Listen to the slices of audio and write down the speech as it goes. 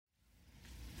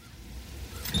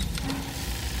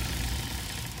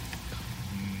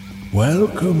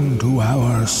Welcome to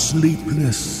our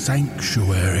sleepless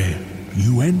sanctuary.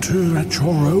 You enter at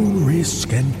your own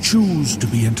risk and choose to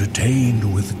be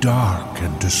entertained with dark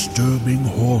and disturbing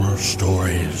horror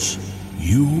stories.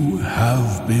 You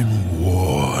have been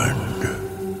warned.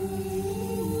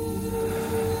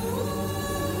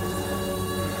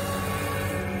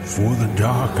 For the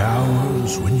dark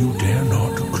hours when you dare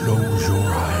not close your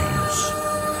eyes.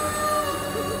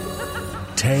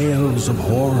 Tales of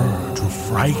horror to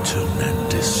frighten and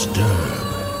disturb.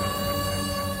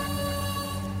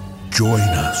 Join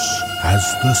us as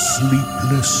the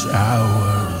sleepless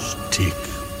hours tick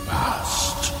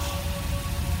past.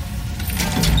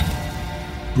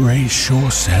 Brace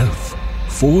yourself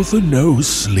for the No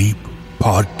Sleep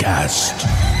Podcast.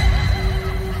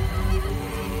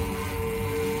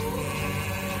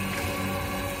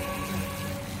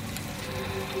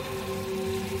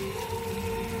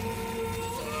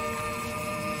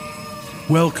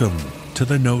 Welcome to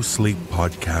the No Sleep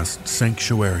Podcast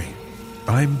Sanctuary.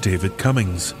 I'm David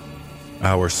Cummings.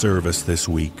 Our service this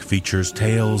week features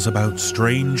tales about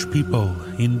strange people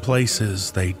in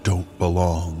places they don't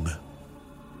belong.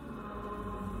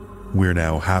 We're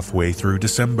now halfway through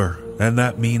December, and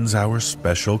that means our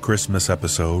special Christmas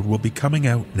episode will be coming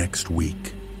out next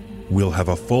week. We'll have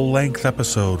a full-length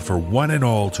episode for one and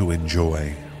all to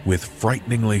enjoy, with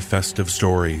frighteningly festive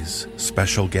stories,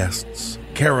 special guests,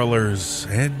 carolers,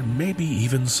 and maybe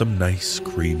even some nice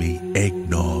creamy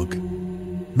eggnog.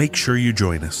 Make sure you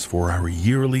join us for our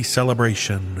yearly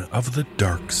celebration of the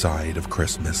dark side of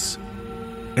Christmas.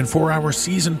 And for our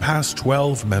Season Pass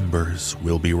 12 members,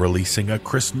 we'll be releasing a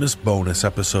Christmas bonus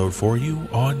episode for you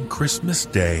on Christmas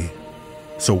Day.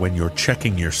 So when you're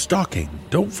checking your stocking,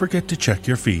 don't forget to check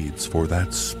your feeds for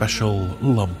that special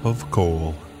lump of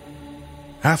coal.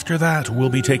 After that, we'll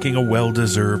be taking a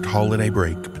well-deserved holiday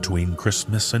break between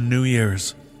Christmas and New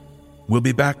Year's. We'll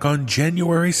be back on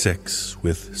January 6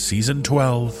 with Season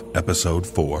 12, Episode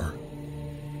 4.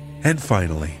 And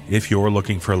finally, if you're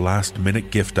looking for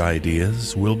last-minute gift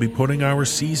ideas, we'll be putting our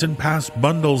Season Pass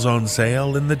bundles on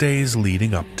sale in the days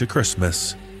leading up to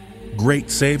Christmas. Great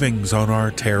savings on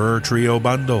our Terror Trio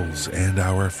bundles and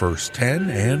our First 10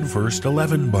 and First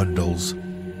 11 bundles.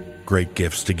 Great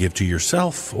gifts to give to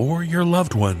yourself or your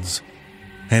loved ones.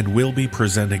 And we'll be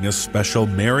presenting a special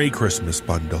Merry Christmas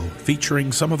bundle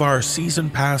featuring some of our Season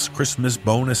Pass Christmas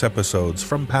bonus episodes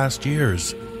from past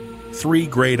years. 3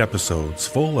 great episodes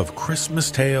full of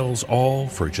Christmas tales, all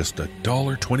for just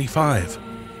 $1.25.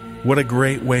 What a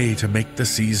great way to make the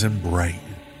season bright.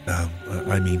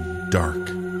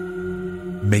 Dark.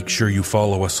 Make sure you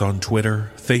follow us on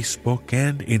Twitter, Facebook,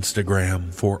 and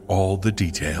Instagram for all the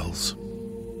details.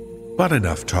 But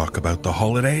enough talk about the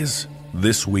holidays.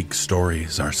 This week's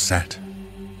stories are set.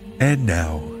 And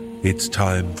now, it's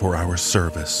time for our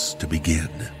service to begin.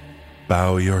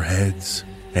 Bow your heads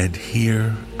and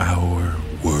hear our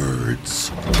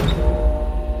words.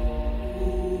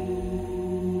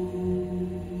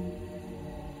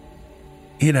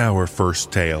 In our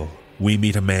first tale, we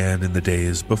meet a man in the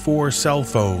days before cell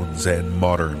phones and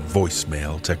modern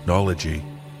voicemail technology.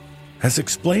 As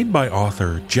explained by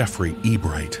author Jeffrey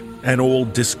Ebright, an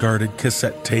old discarded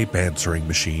cassette tape answering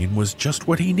machine was just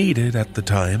what he needed at the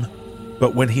time.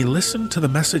 But when he listened to the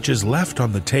messages left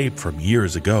on the tape from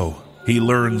years ago, he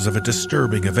learns of a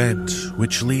disturbing event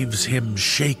which leaves him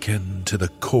shaken to the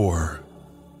core.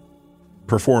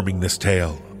 Performing this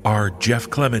tale are Jeff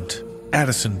Clement,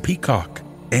 Addison Peacock,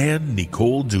 and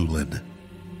Nicole Doolin.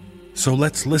 So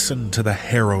let's listen to the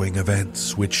harrowing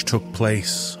events which took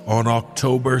place on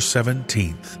October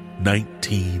 17th,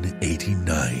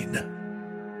 1989.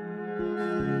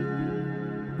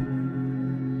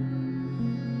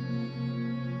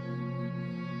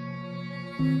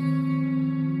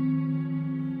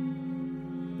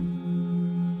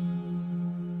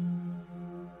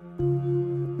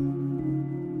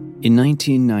 In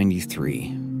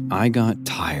 1993, I got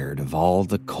tired of all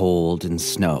the cold and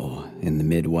snow in the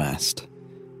Midwest.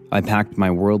 I packed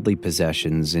my worldly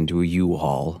possessions into a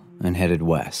U-Haul and headed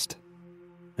west.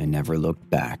 I never looked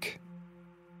back.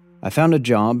 I found a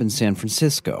job in San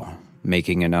Francisco,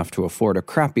 making enough to afford a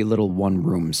crappy little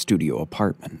one-room studio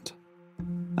apartment.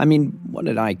 I mean, what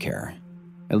did I care?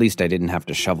 At least I didn't have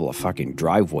to shovel a fucking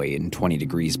driveway in 20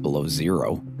 degrees below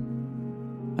zero.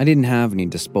 I didn't have any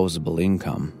disposable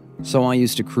income, so I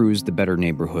used to cruise the better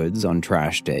neighborhoods on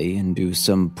trash day and do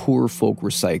some poor folk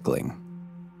recycling.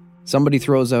 Somebody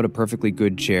throws out a perfectly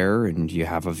good chair and you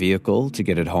have a vehicle to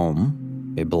get it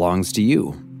home. It belongs to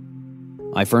you.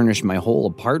 I furnished my whole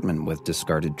apartment with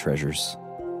discarded treasures.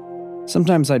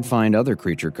 Sometimes I'd find other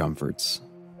creature comforts.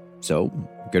 So,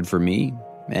 good for me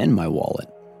and my wallet.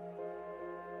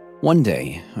 One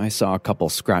day, I saw a couple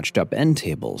scratched up end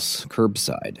tables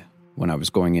curbside when I was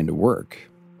going into work.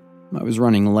 I was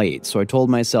running late, so I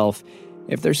told myself,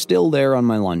 if they're still there on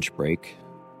my lunch break,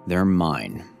 they're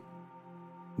mine.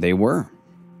 They were.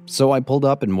 So I pulled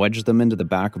up and wedged them into the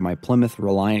back of my Plymouth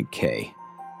Reliant K.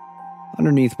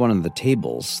 Underneath one of the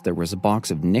tables, there was a box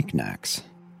of knickknacks.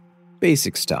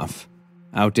 Basic stuff.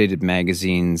 Outdated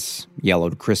magazines,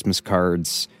 yellowed Christmas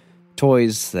cards,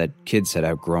 toys that kids had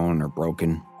outgrown or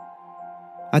broken.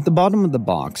 At the bottom of the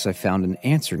box, I found an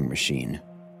answering machine.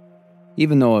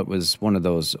 Even though it was one of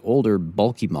those older,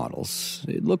 bulky models,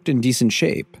 it looked in decent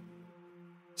shape.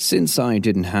 Since I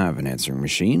didn't have an answering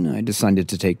machine, I decided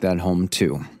to take that home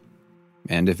too.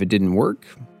 And if it didn't work,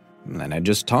 then I'd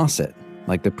just toss it,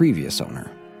 like the previous owner.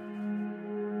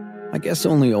 I guess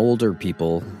only older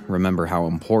people remember how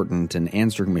important an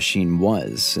answering machine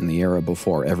was in the era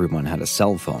before everyone had a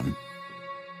cell phone.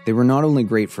 They were not only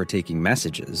great for taking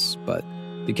messages, but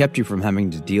they kept you from having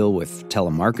to deal with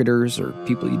telemarketers or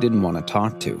people you didn't want to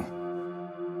talk to.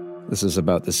 This is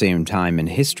about the same time in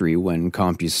history when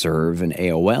CompuServe and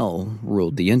AOL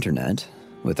ruled the internet,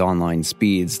 with online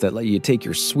speeds that let you take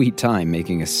your sweet time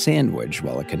making a sandwich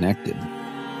while it connected.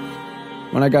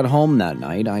 When I got home that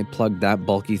night, I plugged that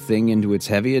bulky thing into its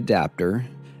heavy adapter,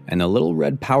 and a little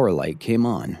red power light came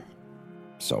on.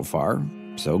 So far,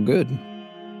 so good.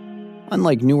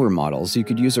 Unlike newer models, you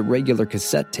could use a regular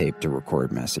cassette tape to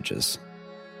record messages.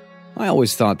 I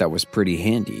always thought that was pretty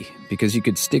handy, because you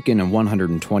could stick in a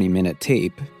 120-minute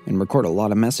tape and record a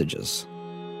lot of messages.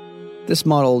 This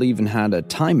model even had a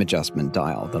time adjustment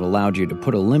dial that allowed you to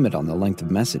put a limit on the length of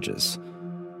messages.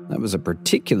 That was a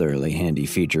particularly handy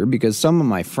feature because some of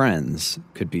my friends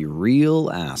could be real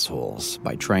assholes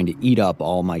by trying to eat up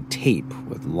all my tape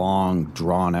with long,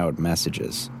 drawn-out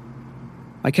messages.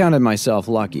 I counted myself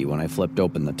lucky when I flipped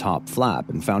open the top flap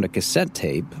and found a cassette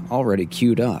tape already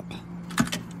queued up.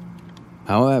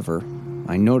 However,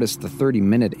 I noticed the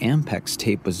 30-minute Ampex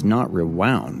tape was not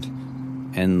rewound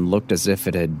and looked as if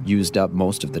it had used up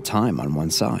most of the time on one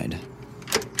side.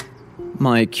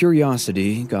 My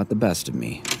curiosity got the best of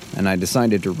me, and I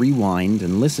decided to rewind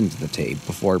and listen to the tape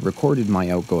before I recorded my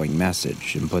outgoing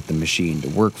message and put the machine to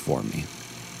work for me.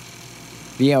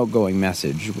 The outgoing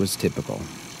message was typical.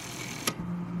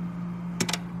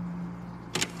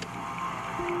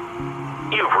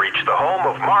 You've reached the home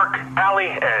of Mark, Allie,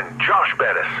 and Josh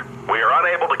Bettis. We are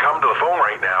unable to come to the phone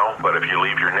right now, but if you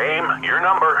leave your name, your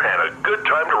number, and a good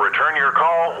time to return your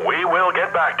call, we will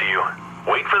get back to you.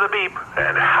 Wait for the beep,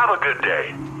 and have a good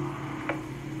day.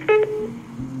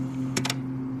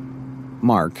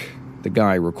 Mark, the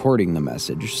guy recording the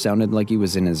message, sounded like he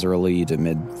was in his early to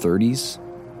mid-30s.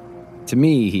 To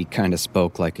me, he kind of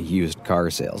spoke like a used car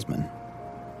salesman.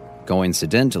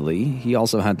 Coincidentally, he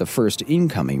also had the first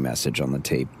incoming message on the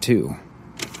tape, too.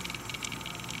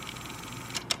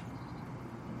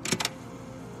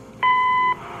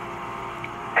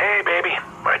 Hey, baby.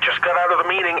 I just got out of the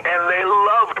meeting, and they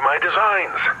loved my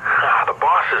designs. The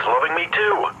boss is loving me,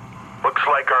 too. Looks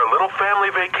like our little family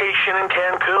vacation in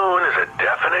Cancun is a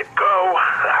definite go.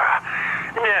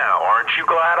 Now, aren't you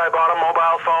glad I bought a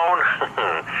mobile phone?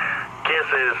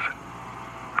 Kisses.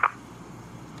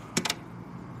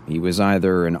 He was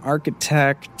either an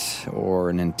architect or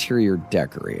an interior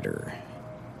decorator.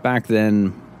 Back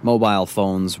then, mobile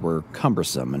phones were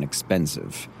cumbersome and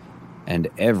expensive, and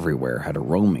everywhere had a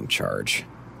roaming charge.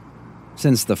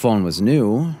 Since the phone was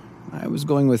new, I was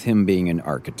going with him being an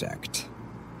architect.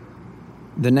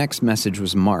 The next message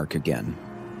was Mark again.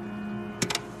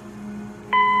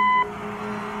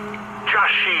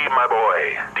 Joshie, my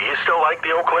boy, do you still like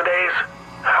the Oakland A's?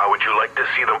 How would you like to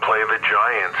see them play the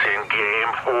Giants in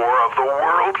Game 4 of the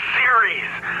World Series?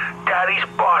 Daddy's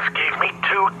boss gave me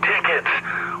 2 tickets.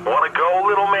 Want to go,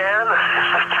 little man?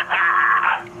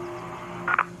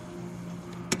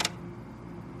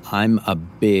 I'm a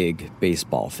big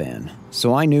baseball fan,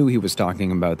 so I knew he was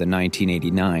talking about the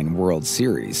 1989 World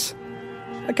Series.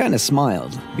 I kind of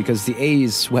smiled because the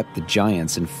A's swept the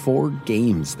Giants in 4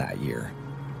 games that year.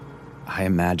 I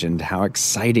imagined how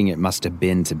exciting it must have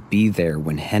been to be there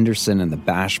when Henderson and the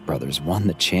Bash brothers won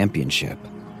the championship.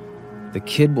 The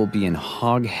kid will be in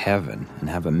hog heaven and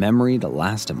have a memory to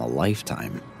last him a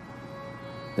lifetime.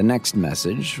 The next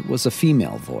message was a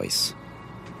female voice.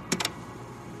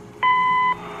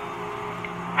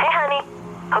 Hey, honey.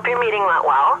 Hope your meeting went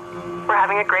well. We're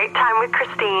having a great time with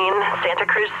Christine. Santa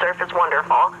Cruz surf is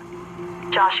wonderful.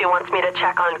 Joshie wants me to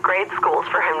check on grade schools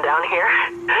for him down here.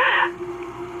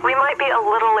 We might be a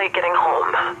little late getting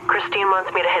home. Christine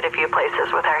wants me to hit a few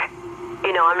places with her.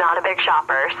 You know I'm not a big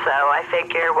shopper, so I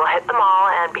figure we'll hit the mall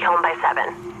and be home by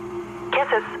 7.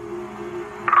 Kisses.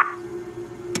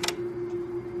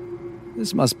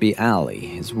 This must be Allie,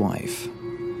 his wife.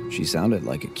 She sounded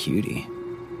like a cutie.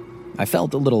 I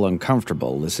felt a little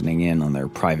uncomfortable listening in on their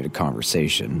private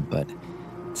conversation, but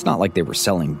it's not like they were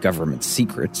selling government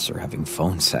secrets or having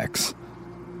phone sex.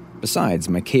 Besides,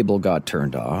 my cable got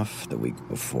turned off the week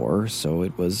before, so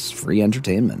it was free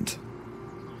entertainment.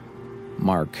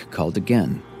 Mark called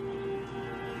again.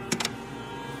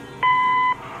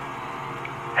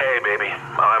 Hey, baby.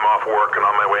 I'm off work and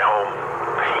on my way home.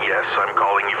 Yes, I'm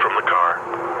calling you from the car.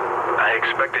 I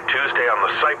expected Tuesday on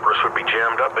the Cypress would be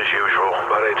jammed up as usual,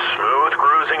 but it's smooth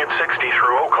cruising at 60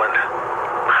 through Oakland.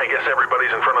 I guess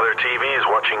everybody's in front of their TVs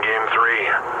watching Game 3.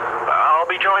 I'll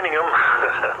be joining them.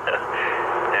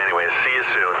 Anyways, see you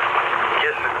soon.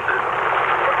 Kisses.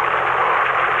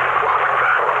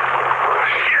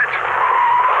 Shit!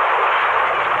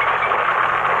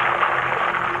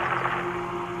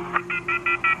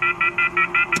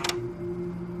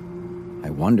 I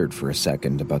wondered for a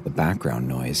second about the background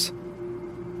noise.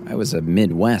 I was a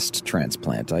Midwest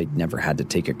transplant. I'd never had to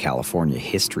take a California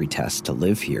history test to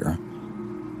live here.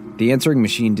 The answering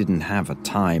machine didn't have a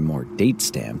time or date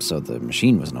stamp, so the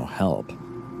machine was no help.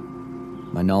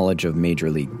 My knowledge of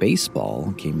Major League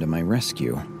Baseball came to my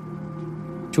rescue.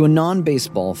 To a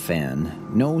non-baseball fan,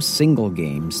 no single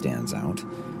game stands out,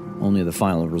 only the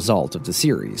final result of the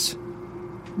series.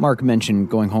 Mark mentioned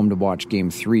going home to watch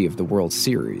Game 3 of the World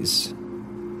Series.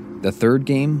 The third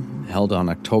game, held on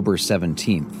October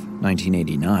 17th,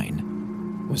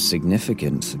 1989, was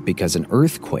significant because an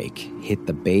earthquake hit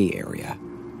the Bay Area.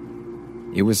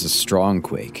 It was a strong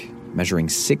quake, measuring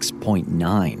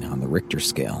 6.9 on the Richter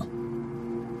scale.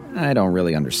 I don't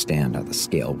really understand how the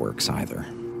scale works either.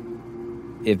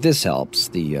 If this helps,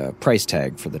 the price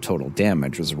tag for the total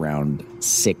damage was around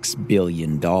 $6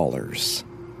 billion. That's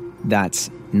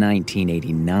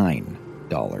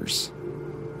 $1989.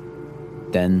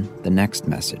 Then the next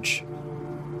message.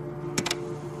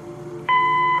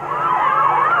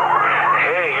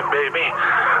 Hey, baby.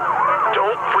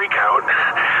 Don't freak out.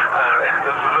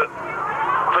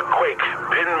 The quake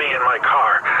pinned me in my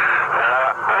car.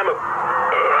 I'm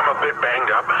a bit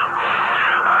banged up.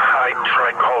 I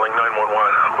tried calling 911,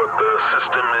 but the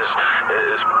system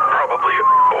is probably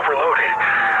overloaded.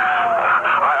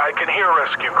 I can hear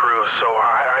rescue crews, so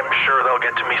I'm sure they'll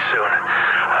get to me soon.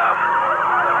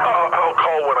 I'll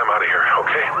call when I'm out of here,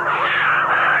 okay?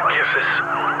 Kisses.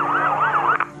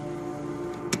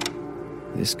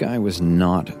 This guy was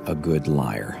not a good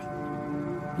liar.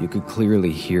 You could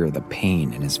clearly hear the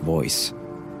pain in his voice.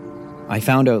 I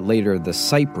found out later the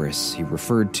Cypress he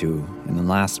referred to in the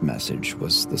last message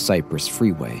was the Cypress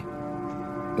Freeway.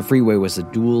 The freeway was a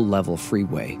dual-level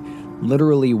freeway,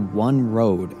 literally one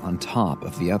road on top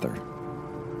of the other.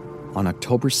 On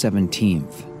October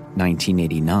 17th,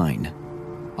 1989,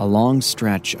 a long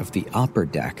stretch of the upper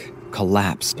deck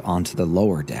collapsed onto the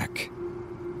lower deck.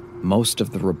 Most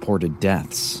of the reported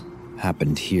deaths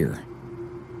happened here,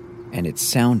 and it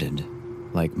sounded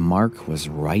like Mark was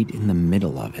right in the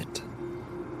middle of it.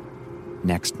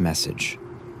 Next message.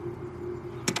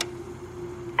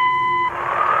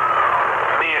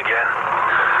 Me again.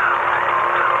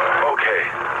 Okay.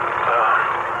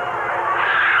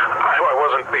 I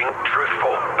wasn't being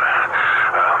truthful.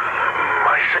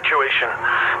 My situation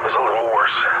is a little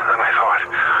worse than I thought.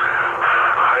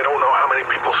 I don't know how many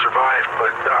people survived,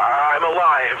 but I'm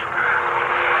alive.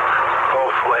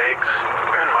 Both legs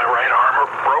and my right arm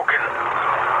are broken.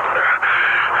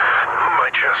 My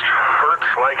chest hurts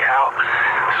like hell,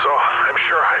 so I'm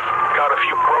sure I've got a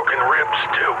few broken ribs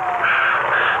too.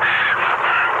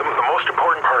 The most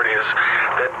important part is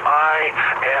that I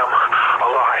am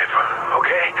alive,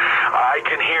 okay? I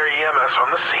can hear EMS on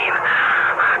the scene.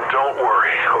 Don't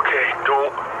worry, okay?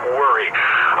 Don't worry.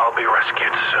 I'll be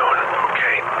rescued soon,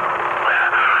 okay?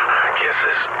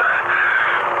 Kisses.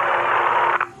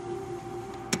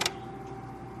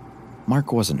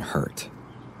 Mark wasn't hurt.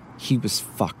 He was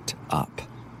fucked up.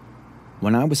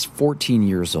 When I was 14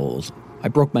 years old, I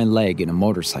broke my leg in a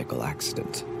motorcycle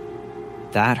accident.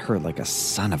 That hurt like a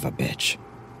son of a bitch.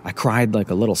 I cried like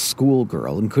a little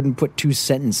schoolgirl and couldn't put two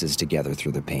sentences together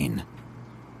through the pain.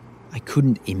 I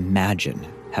couldn't imagine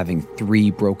having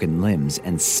 3 broken limbs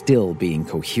and still being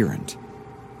coherent.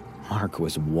 Mark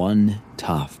was one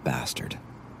tough bastard.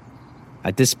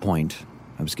 At this point,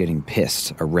 I was getting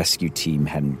pissed a rescue team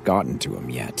hadn't gotten to him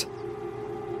yet.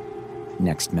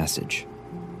 Next message.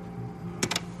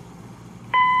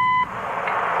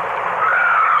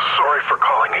 Sorry for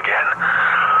calling again.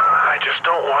 I just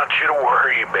don't want you to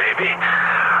worry, baby.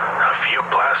 A few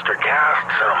plaster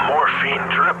casts and a morphine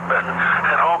drip,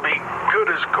 and I'll be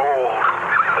good as gold.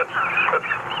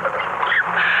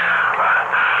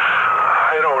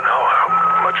 I don't know how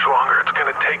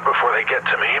take before they get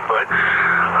to me, but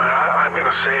I'm going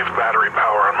to save battery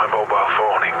power on my mobile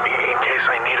phone in case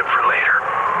I need it for later.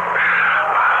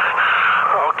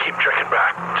 I'll keep checking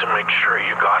back to make sure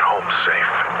you got home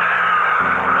safe.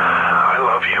 I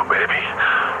love you, baby.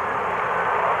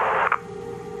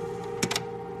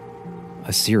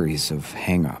 A series of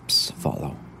hang-ups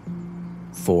follow.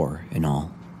 4 in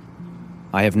all.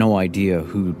 I have no idea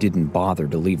who didn't bother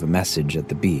to leave a message at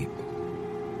the beep.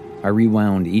 I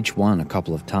rewound each one a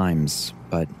couple of times,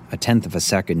 but a tenth of a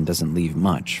second doesn't leave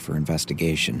much for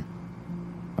investigation.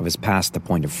 I was past the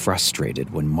point of frustrated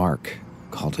when Mark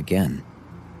called again.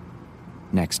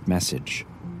 Next message.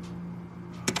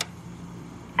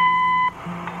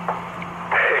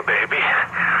 Hey, baby.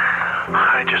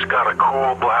 I just got a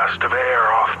cool blast of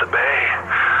air off the bay.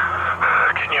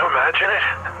 Can you imagine it?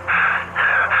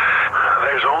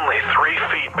 There's only 3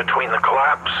 feet between the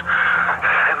collapse,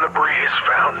 and the breeze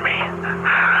found me.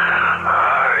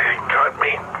 It got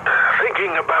me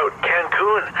thinking about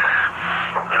Cancun.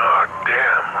 Oh,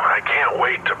 damn, I can't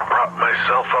wait to prop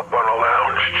myself up on a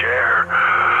lounge chair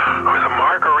with a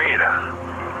margarita.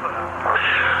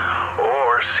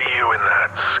 Or see you in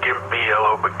that skimpy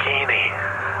yellow bikini.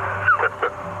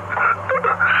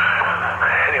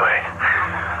 Anyway,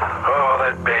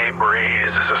 that bay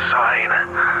breeze is a sign.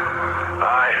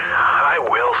 I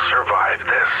will survive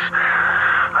this.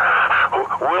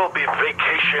 We'll be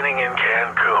vacationing in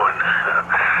Cancun.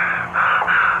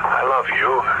 I love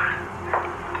you.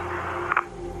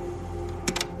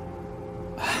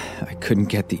 I couldn't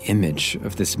get the image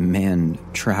of this man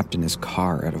trapped in his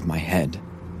car out of my head.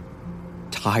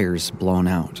 Tires blown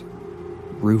out.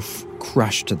 Roof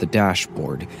crushed to the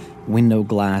dashboard. Window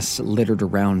glass littered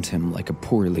around him like a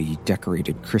poorly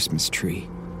decorated Christmas tree.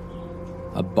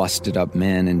 A busted-up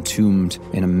man entombed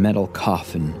in a metal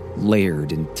coffin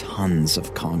layered in tons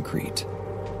of concrete.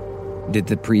 Did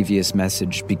the previous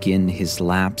message begin his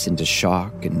lapse into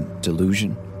shock and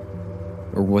delusion?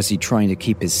 Or was he trying to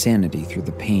keep his sanity through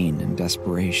the pain and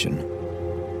desperation?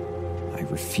 I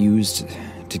refused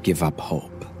to give up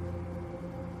hope.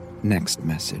 Next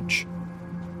message.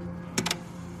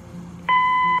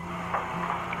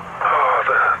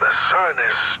 The sun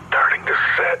is starting to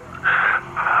set.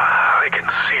 I can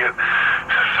see it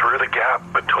through the gap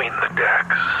between the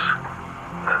decks.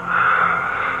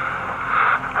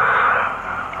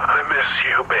 I miss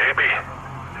you, baby.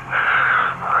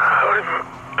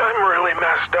 I'm really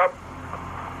messed up.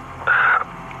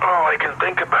 All I can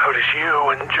think about is you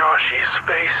and Joshy's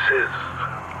faces.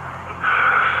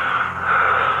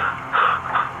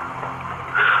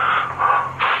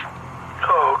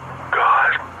 Oh,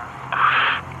 God.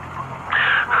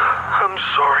 I'm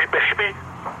sorry, baby.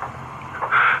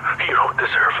 You don't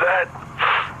deserve that.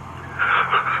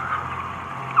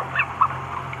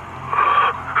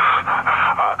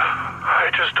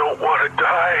 I just don't want to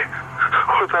die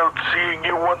without seeing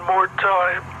you one more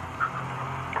time.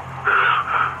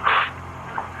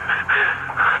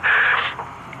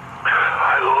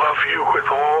 I love you with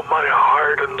all my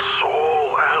heart and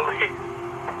soul, Allie.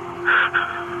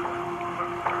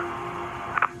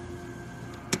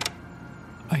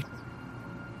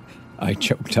 I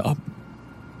choked up.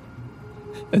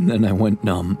 And then I went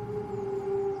numb.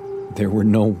 There were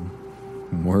no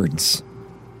words.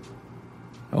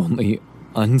 Only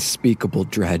unspeakable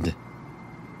dread.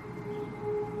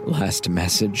 Last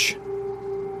message.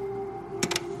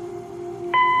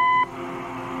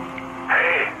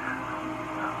 Hey.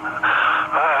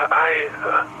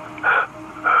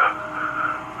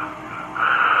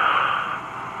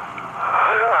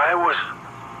 I was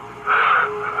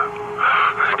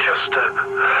just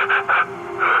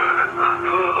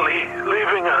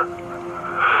leaving a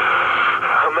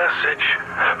message.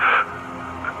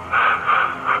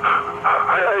 I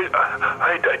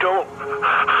don't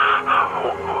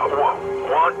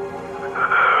want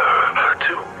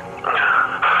to,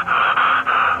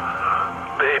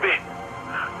 baby.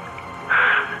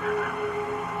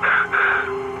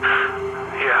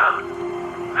 Yeah.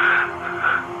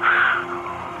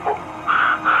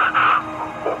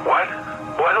 What,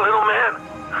 little man?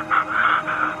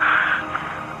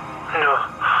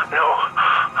 No.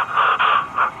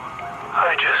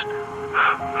 I just...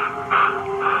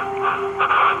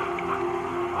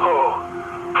 Oh.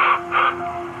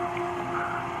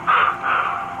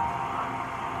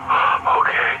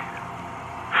 Okay.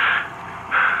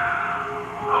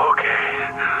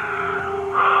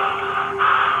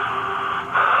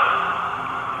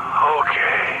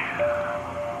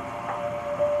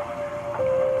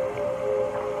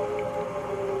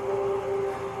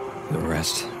 The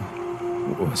rest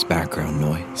was background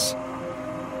noise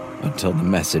until the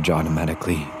message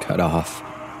automatically cut off.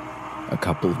 a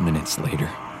couple of minutes later.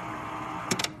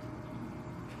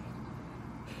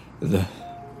 The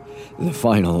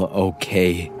final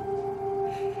okay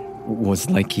was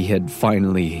like he had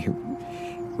finally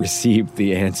received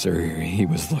the answer he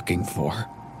was looking for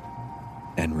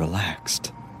and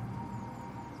relaxed.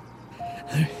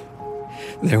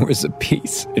 There was a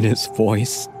peace in his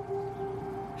voice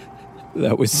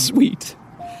that was sweet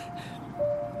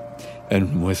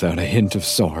and without a hint of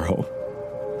sorrow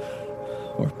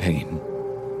or pain.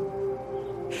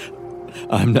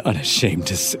 I'm not ashamed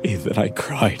to say that I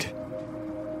cried.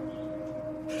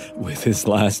 With his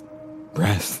last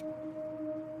breath,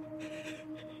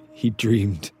 he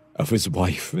dreamed of his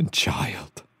wife and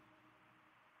child.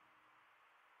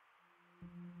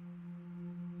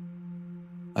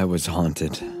 I was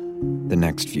haunted the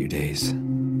next few days,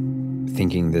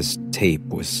 thinking this tape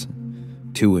was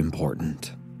too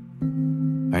important.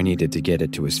 I needed to get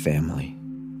it to his family,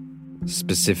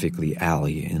 specifically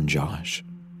Allie and Josh.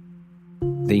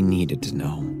 They needed to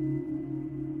know.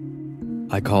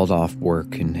 I called off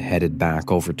work and headed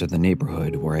back over to the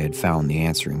neighborhood where I had found the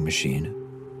answering machine.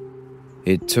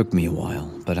 It took me a while,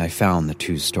 but I found the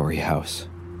 2-story house.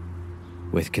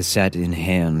 With cassette in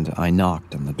hand, I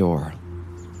knocked on the door.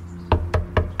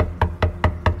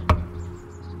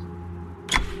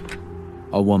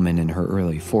 A woman in her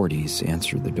early 40s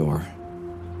answered the door.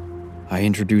 I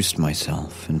introduced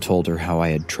myself and told her how I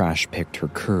had trash-picked her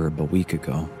curb a week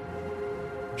ago.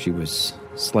 She was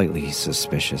slightly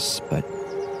suspicious, but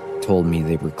told me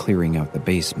they were clearing out the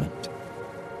basement.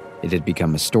 It had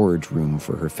become a storage room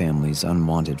for her family's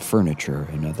unwanted furniture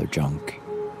and other junk.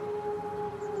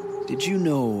 Did you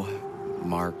know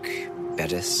Mark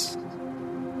Bettis?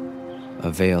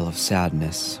 A veil of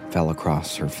sadness fell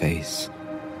across her face.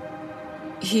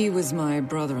 He was my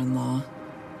brother-in-law.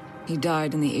 He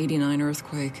died in the '89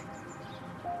 earthquake.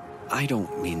 I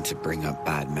don't mean to bring up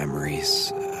bad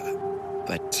memories,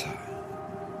 but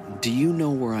do you know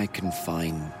where I can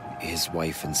find his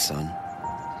wife and son?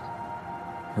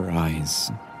 Her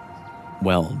eyes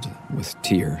welled with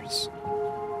tears.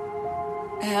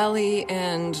 Allie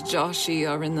and Joshy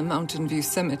are in the Mountain View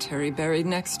Cemetery, buried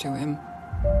next to him.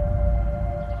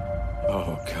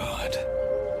 Oh, God.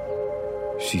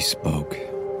 She spoke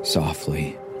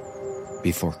softly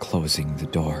before closing the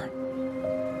door.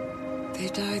 They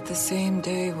died the same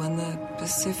day when the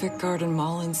Pacific Garden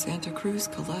Mall in Santa Cruz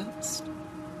collapsed.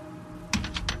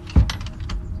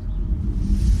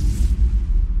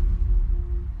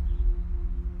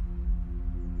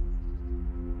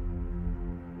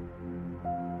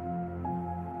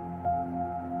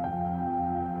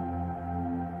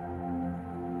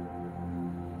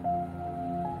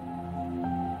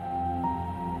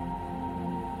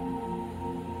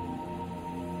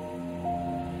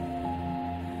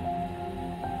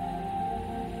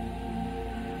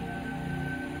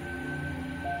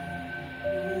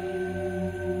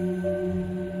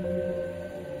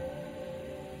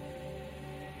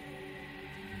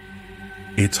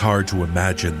 It's hard to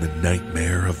imagine the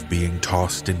nightmare of being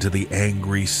tossed into the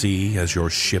angry sea as your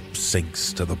ship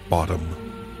sinks to the bottom.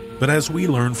 But as we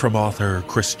learn from author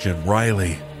Christian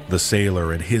Riley, the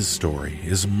sailor in his story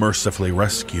is mercifully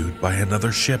rescued by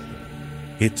another ship.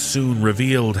 It's soon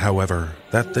revealed, however,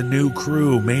 that the new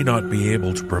crew may not be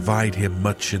able to provide him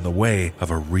much in the way of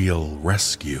a real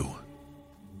rescue.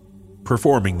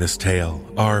 Performing this tale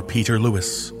are Peter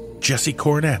Lewis, Jesse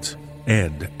Cornett,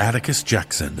 and Atticus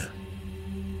Jackson.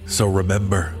 So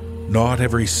remember, not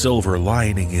every silver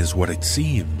lining is what it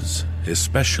seems,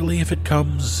 especially if it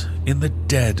comes in the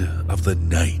dead of the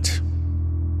night.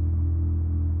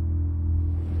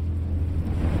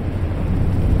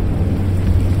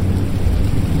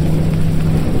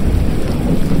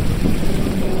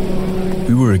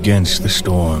 We were against the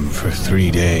storm for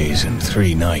 3 days and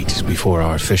 3 nights before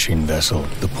our fishing vessel,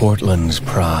 the Portland's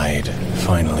Pride,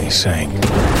 finally sank.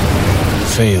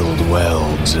 Failed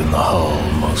welds in the hull,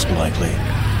 most likely.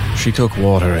 She took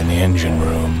water in the engine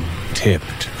room,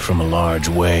 tipped from a large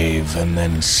wave, and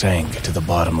then sank to the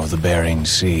bottom of the Bering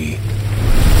Sea.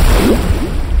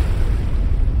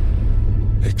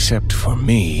 Except for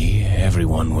me,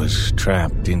 everyone was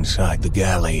trapped inside the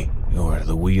galley, or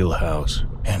the wheelhouse,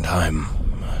 and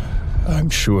I'm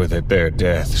sure that their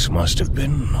deaths must have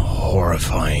been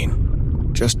horrifying.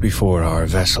 Just before our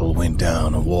vessel went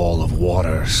down, a wall of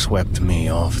water swept me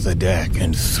off the deck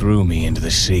and threw me into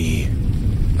the sea.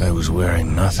 I was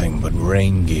wearing nothing but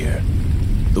rain gear.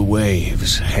 The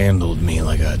waves handled me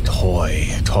like a toy,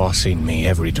 tossing me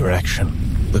every direction.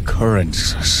 The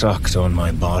currents sucked on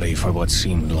my body for what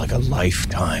seemed like a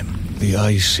lifetime. The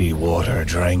icy water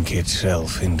drank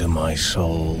itself into my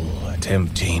soul,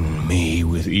 tempting me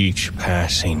with each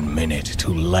passing minute to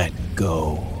let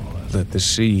go, let the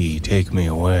sea take me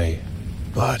away.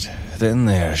 But then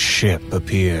their ship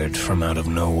appeared from out of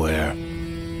nowhere.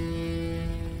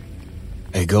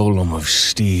 A golem of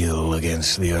steel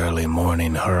against the early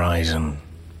morning horizon.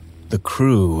 The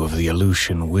crew of the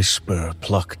Aleutian Whisper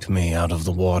plucked me out of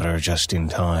the water just in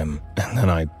time, and then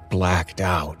I blacked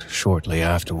out shortly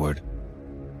afterward.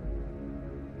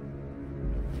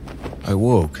 I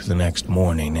woke the next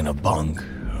morning in a bunk,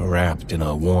 wrapped in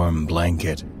a warm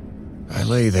blanket. I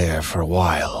lay there for a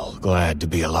while, glad to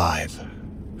be alive.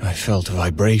 I felt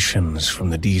vibrations from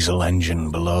the diesel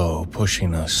engine below,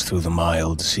 pushing us through the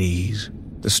mild seas.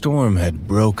 The storm had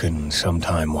broken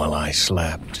sometime while I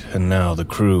slept, and now the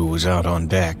crew was out on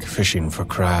deck fishing for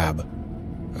crab.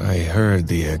 I heard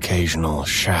the occasional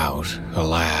shout, a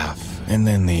laugh, and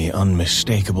then the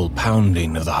unmistakable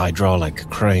pounding of the hydraulic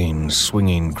cranes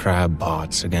swinging crab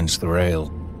pots against the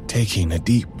rail. Taking a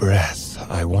deep breath,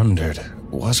 I wondered,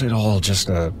 was it all just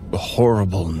a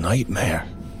horrible nightmare?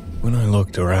 When I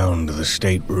looked around the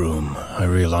stateroom, I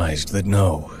realized that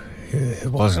no,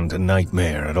 it wasn't a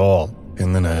nightmare at all.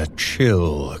 And then a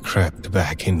chill crept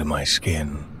back into my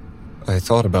skin. I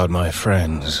thought about my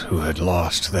friends who had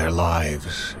lost their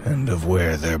lives and of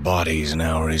where their bodies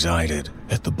now resided,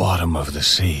 at the bottom of the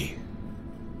sea.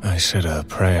 I said a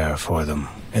prayer for them,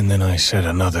 and then I said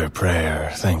another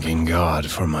prayer thanking God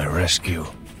for my rescue.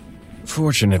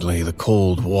 Fortunately, the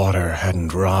cold water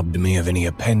hadn't robbed me of any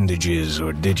appendages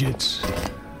or digits.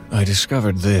 I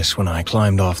discovered this when I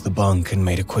climbed off the bunk and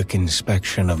made a quick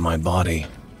inspection of my body.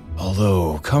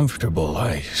 Although comfortable,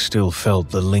 I still felt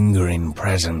the lingering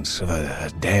presence of a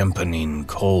dampening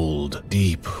cold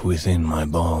deep within my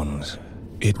bones.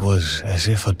 It was as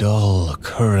if a dull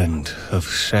current of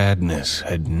sadness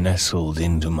had nestled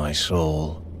into my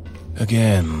soul.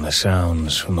 Again, the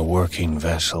sounds from the working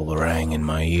vessel rang in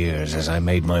my ears as I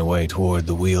made my way toward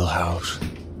the wheelhouse.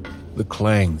 The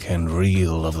clank and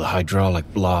reel of the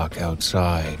hydraulic block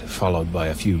outside, followed by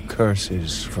a few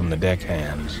curses from the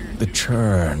deckhands. The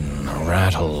churn,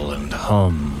 rattle, and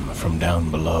hum from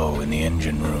down below in the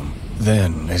engine room.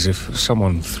 Then, as if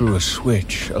someone threw a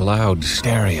switch, a loud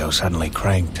stereo suddenly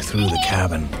cranked through the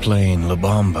cabin, playing La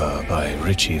Bamba by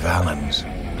Richie Valens.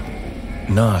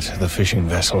 Not the fishing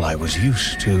vessel I was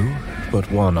used to,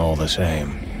 but one all the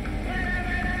same.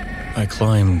 I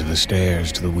climbed the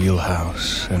stairs to the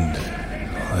wheelhouse, and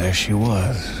there she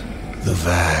was, the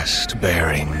vast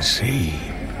Bering Sea.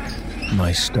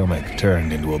 My stomach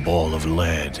turned into a ball of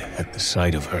lead at the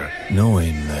sight of her,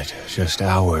 knowing that just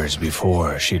hours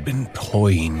before she'd been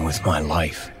toying with my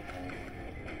life.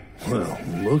 Well,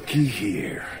 looky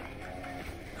here.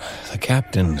 The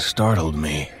captain startled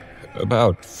me.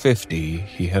 About 50,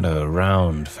 he had a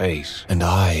round face and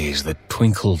eyes that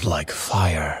twinkled like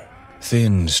fire.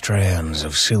 Thin strands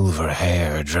of silver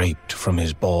hair draped from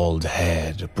his bald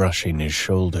head, brushing his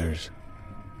shoulders.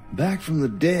 Back from the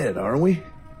dead, are we?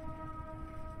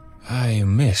 I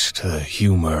missed the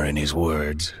humor in his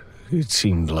words. It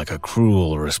seemed like a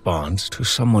cruel response to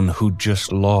someone who'd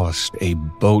just lost a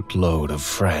boatload of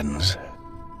friends.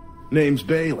 Name's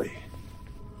Bailey.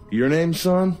 Your name,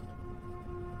 son?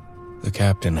 The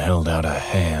captain held out a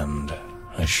hand.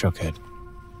 I shook it.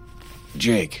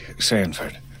 Jake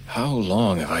Sanford. How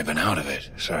long have I been out of it,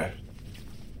 sir?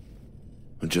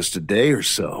 Just a day or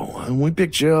so. We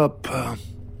picked you up,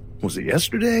 was it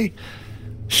yesterday?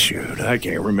 Shoot, I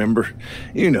can't remember.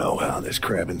 You know how this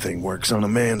crabbing thing works on a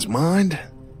man's mind.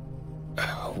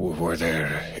 Were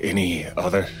there any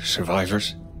other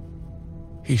survivors?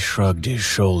 He shrugged his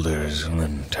shoulders and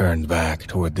then turned back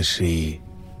toward the sea.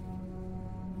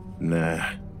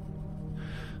 Nah.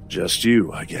 Just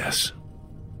you, I guess.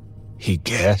 He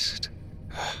guessed?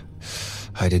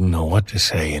 I didn't know what to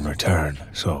say in return,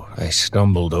 so I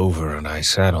stumbled over and I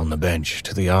sat on the bench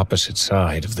to the opposite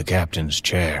side of the captain's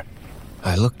chair.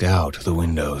 I looked out the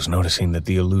windows, noticing that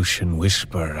the Aleutian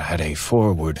Whisper had a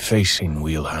forward-facing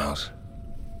wheelhouse.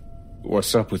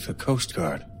 What's up with the Coast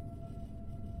Guard?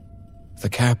 The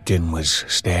captain was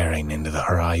staring into the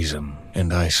horizon,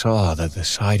 and I saw that the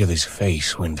side of his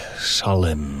face went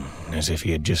sullen, as if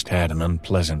he had just had an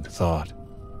unpleasant thought.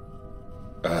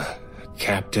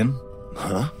 Captain?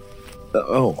 Huh?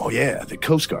 Oh, yeah, the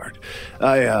Coast Guard.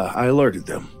 I alerted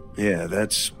them. Yeah,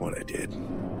 that's what I did.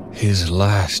 His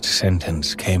last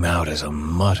sentence came out as a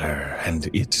mutter, and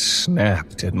it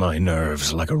snapped at my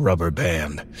nerves like a rubber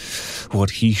band.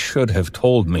 What he should have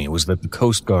told me was that the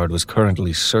Coast Guard was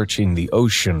currently searching the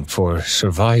ocean for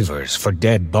survivors, for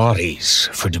dead bodies,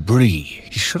 for debris.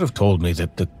 He should have told me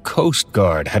that the Coast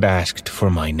Guard had asked for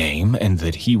my name and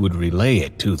that he would relay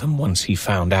it to them once he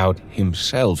found out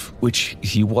himself, which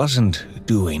he wasn't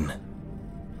doing. Why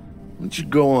don't you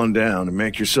go on down and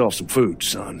make yourself some food,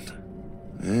 son?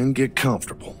 And get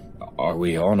comfortable. Are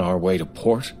we on our way to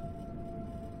port?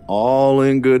 All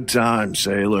in good time,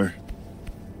 sailor.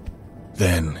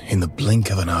 Then, in the blink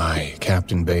of an eye,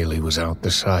 Captain Bailey was out the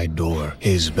side door,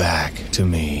 his back to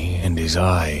me and his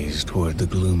eyes toward the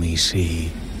gloomy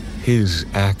sea. His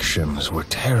actions were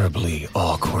terribly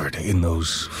awkward in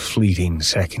those fleeting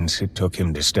seconds it took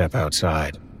him to step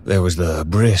outside. There was the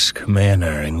brisk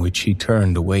manner in which he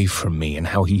turned away from me and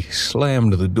how he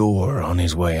slammed the door on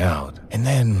his way out. And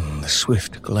then the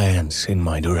swift glance in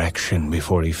my direction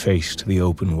before he faced the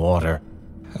open water.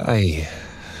 I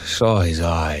saw his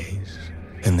eyes,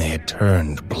 and they had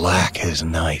turned black as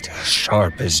night,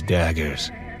 sharp as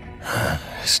daggers.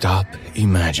 Stop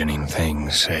imagining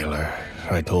things, sailor,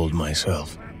 I told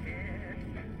myself.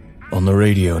 On the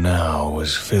radio now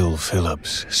was Phil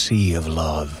Phillips' Sea of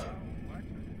Love.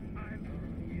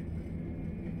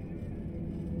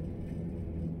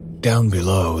 Down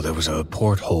below, there was a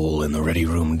porthole in the ready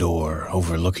room door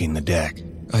overlooking the deck.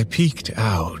 I peeked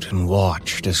out and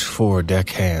watched as 4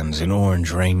 deckhands in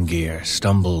orange rain gear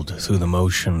stumbled through the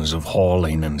motions of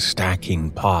hauling and stacking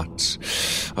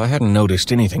pots. I hadn't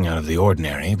noticed anything out of the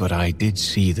ordinary, but I did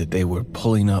see that they were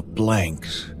pulling up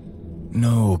blanks.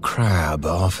 No crab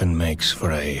often makes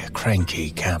for a cranky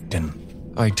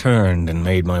captain. I turned and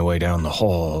made my way down the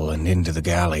hall and into the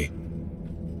galley.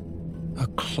 A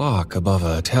clock above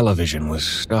a television was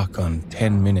stuck on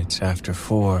 10 minutes after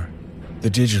 4.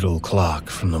 The digital clock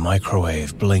from the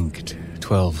microwave blinked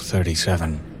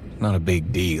 12:37. Not a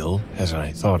big deal, as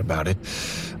I thought about it.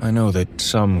 I know that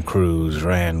some crews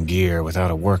ran gear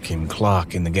without a working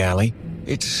clock in the galley.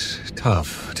 It's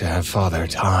tough to have Father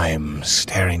Time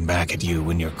staring back at you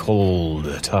when you're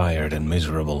cold, tired, and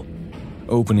miserable.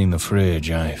 Opening the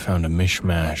fridge, I found a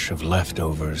mishmash of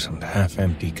leftovers and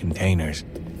half-empty containers.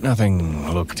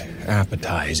 Nothing looked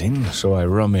appetizing, so I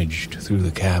rummaged through the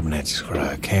cabinets for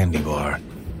a candy bar.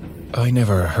 I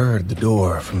never heard the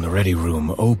door from the ready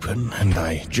room open, and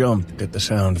I jumped at the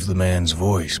sound of the man's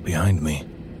voice behind me.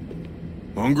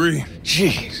 Hungry?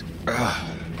 Jeez.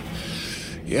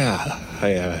 Yeah,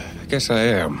 I guess I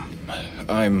am.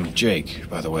 I'm Jake,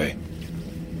 by the way.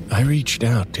 I reached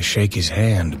out to shake his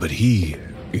hand, but he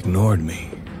ignored me.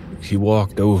 He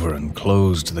walked over and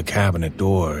closed the cabinet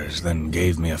doors, then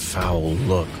gave me a foul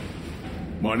look.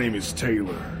 My name is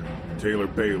Taylor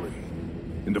Bailey,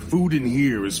 and the food in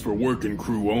here is for working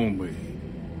crew only.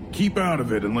 Keep out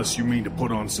of it unless you mean to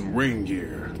put on some rain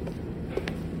gear.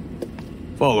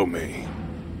 Follow me.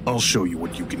 I'll show you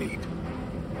what you can eat.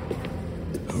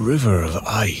 A river of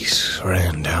ice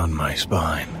ran down my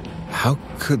spine. How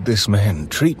could this man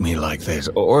treat me like this,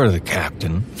 or the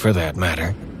captain, for that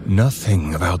matter?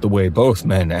 Nothing about the way both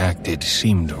men acted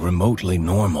seemed remotely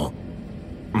normal.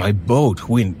 My boat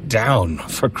went down,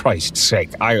 for Christ's sake.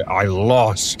 I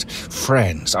lost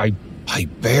friends. I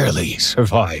barely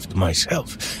survived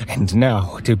myself. And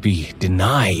now to be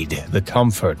denied the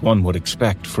comfort one would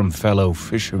expect from fellow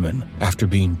fishermen after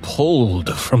being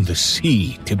pulled from the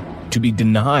sea, to be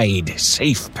denied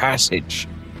safe passage.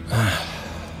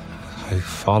 I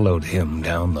followed him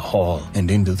down the hall and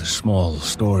into the small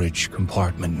storage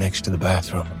compartment next to the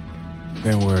bathroom.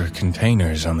 There were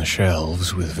containers on the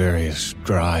shelves with various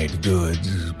dried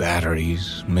goods,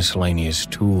 batteries, miscellaneous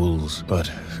tools,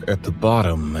 but at the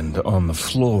bottom and on the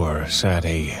floor sat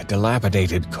a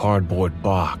dilapidated cardboard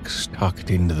box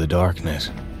tucked into the darkness.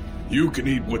 You can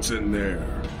eat what's in there.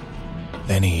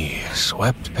 Then he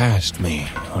swept past me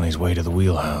on his way to the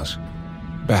wheelhouse.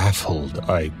 Baffled,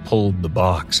 I pulled the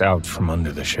box out from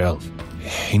under the shelf.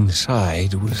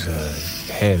 Inside was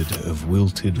a head of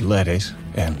wilted lettuce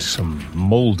and some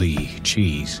moldy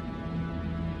cheese.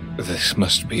 This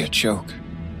must be a joke.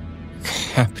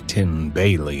 Captain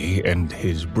Bailey and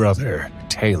his brother,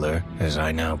 Taylor, as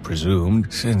I now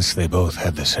presumed, since they both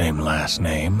had the same last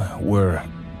name,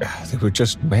 they were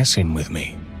just messing with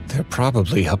me. They're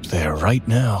probably up there right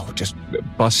now, just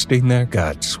busting their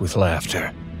guts with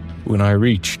laughter. When I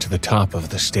reached the top of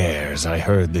the stairs, I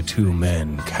heard the 2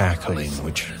 men cackling,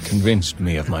 which convinced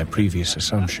me of my previous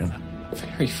assumption.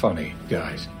 Very funny,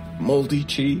 guys. Moldy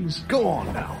cheese? Go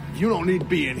on now. You don't need to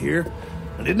be in here.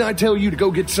 Didn't I tell you to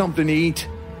go get something to eat?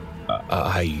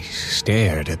 I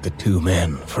stared at the two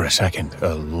men for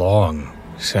a long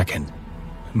second.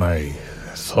 My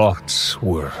thoughts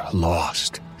were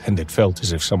lost, and it felt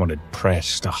as if someone had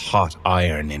pressed a hot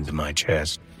iron into my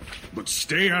chest. But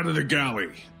stay out of the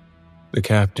galley. The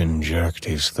captain jerked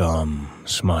his thumb,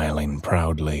 smiling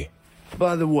proudly.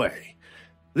 By the way,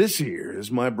 this here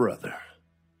is my brother.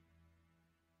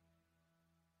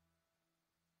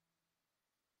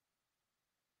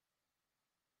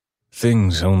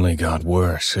 Things only got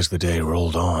worse as the day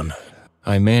rolled on.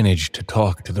 I managed to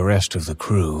talk to the rest of the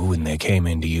crew when they came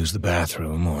in to use the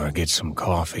bathroom or get some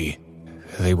coffee.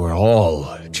 They were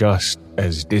all just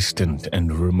as distant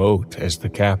and remote as the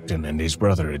captain and his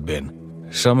brother had been.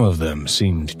 Some of them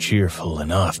seemed cheerful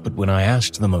enough, but when I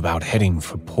asked them about heading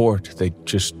for port, they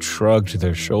just shrugged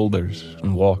their shoulders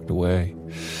and walked away.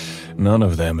 None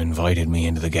of them invited me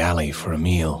into the galley for a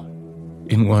meal.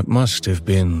 In what must have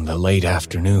been the late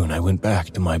afternoon, I went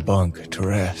back to my bunk to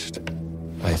rest.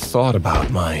 I thought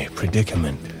about my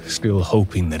predicament, still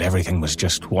hoping that everything was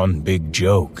just one big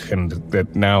joke and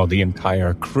that now the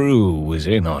entire crew was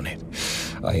in on it.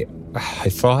 I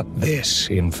thought this,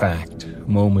 in fact,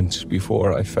 moments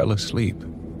before I fell asleep.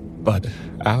 But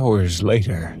hours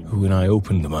later, when I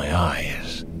opened my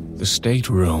eyes, the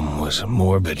stateroom was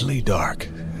morbidly dark.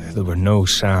 There were no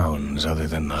sounds other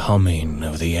than the humming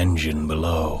of the engine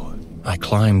below. I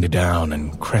climbed down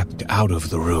and crept out of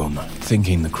the room,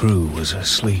 thinking the crew was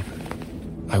asleep.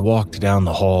 I walked down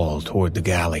the hall toward the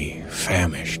galley,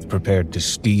 famished, prepared to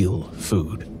steal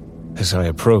food. As I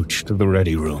approached the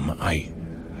ready room, I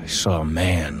saw a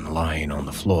man lying on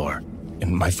the floor,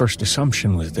 and my first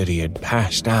assumption was that he had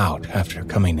passed out after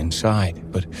coming inside,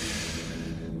 but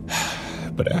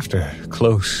after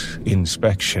close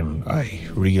inspection, I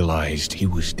realized he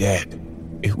was dead.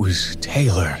 It was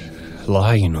Taylor,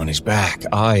 lying on his back,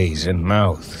 eyes and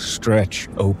mouth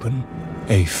stretched open,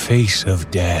 a face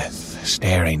of death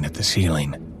staring at the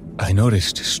ceiling. I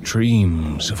noticed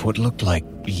streams of what looked like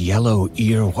yellow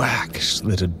earwax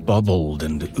that had bubbled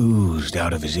and oozed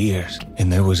out of his ears,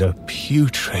 and there was a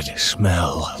putrid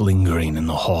smell lingering in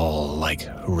the hall like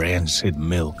rancid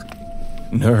milk.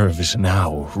 Nerves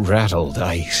now rattled,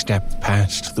 I stepped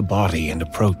past the body and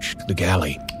approached the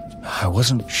galley. I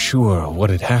wasn't sure what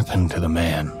had happened to the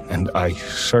man, and I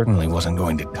certainly wasn't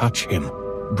going to touch him.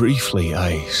 Briefly,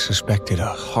 I suspected a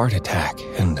heart attack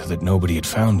and that nobody had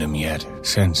found him yet,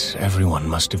 since everyone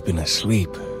must have been asleep.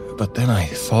 But then I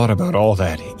thought about all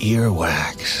that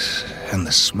earwax and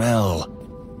the smell.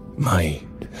 My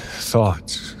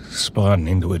thoughts spun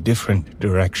into a different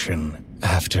direction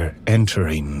after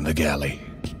entering the galley.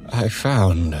 I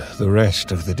found the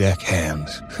rest of the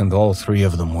deckhands, and all three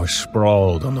of them were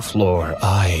sprawled on the floor,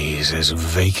 eyes as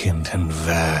vacant and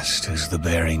vast as the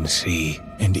Bering Sea,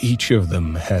 and each of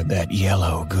them had that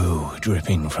yellow goo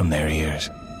dripping from their ears.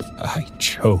 I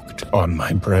choked on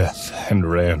my breath and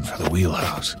ran for the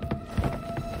wheelhouse.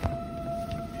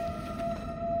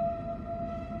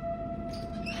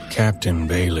 Captain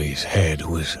Bailey's head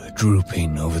was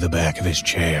drooping over the back of his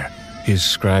chair. His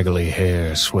scraggly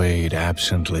hair swayed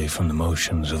absently from the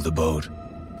motions of the boat.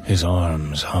 His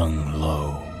arms hung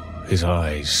low. His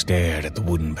eyes stared at the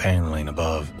wooden paneling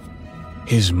above.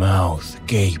 His mouth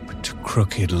gaped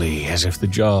crookedly as if the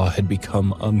jaw had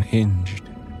become unhinged.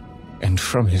 And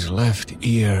from his left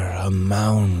ear, a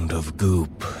mound of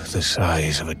goop the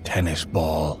size of a tennis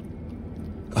ball.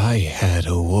 I had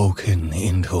awoken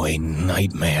into a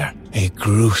nightmare, a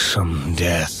gruesome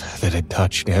death that had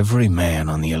touched every man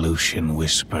on the Aleutian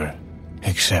Whisper,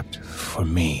 except for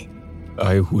me.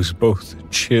 I was both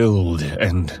chilled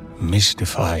and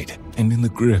mystified, and in the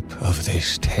grip of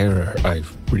this terror, I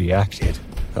reacted.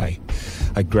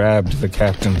 I grabbed the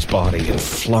captain's body and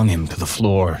flung him to the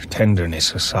floor,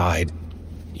 tenderness aside.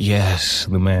 Yes,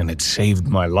 the man had saved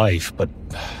my life, but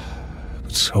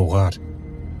so what?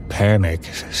 Panic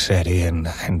set in,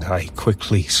 and I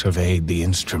quickly surveyed the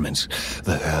instruments,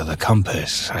 the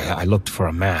compass. I looked for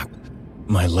a map.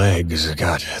 My legs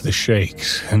got the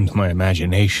shakes, and my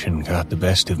imagination got the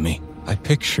best of me. I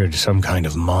pictured some kind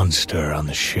of monster on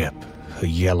the ship, a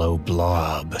yellow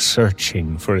blob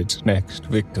searching for its next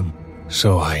victim.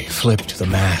 So I flipped the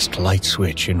mast light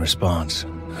switch in response.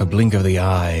 A blink of the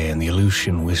eye, and the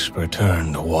Aleutian Whisper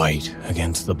turned white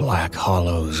against the black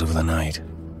hollows of the night.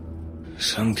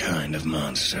 Some kind of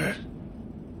monster.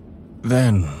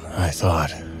 Then I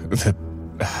thought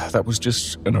that was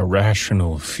just an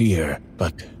irrational fear,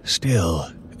 but still,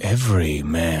 every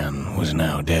man was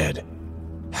now dead.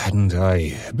 Hadn't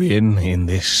I been in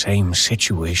this same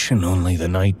situation only the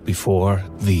night before,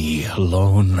 the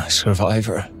lone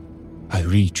survivor? I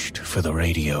reached for the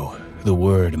radio, the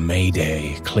word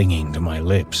Mayday clinging to my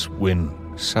lips when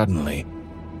suddenly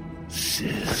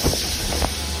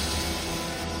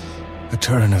a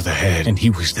turn of the head, and he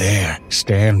was there,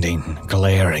 standing,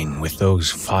 glaring with those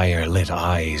fire-lit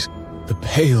eyes. The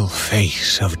pale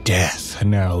face of death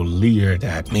now leered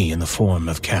at me in the form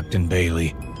of Captain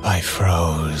Bailey. I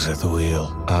froze at the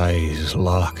wheel, eyes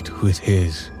locked with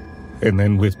his. And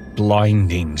then with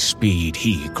blinding speed,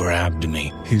 he grabbed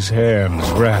me, his hands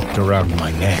wrapped around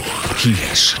my neck. He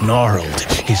snarled,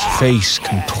 his face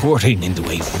contorting into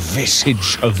a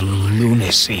visage of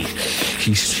lunacy.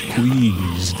 He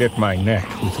squeezed at my neck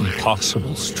with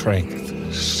impossible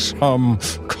strength. Some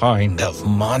kind of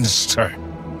monster.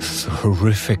 The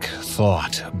horrific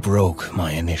thought broke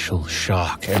my initial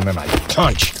shock, and then I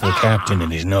punched the captain in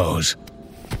his nose.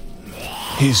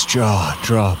 His jaw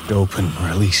dropped open,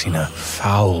 releasing a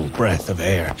foul breath of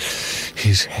air.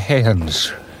 His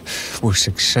hands were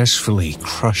successfully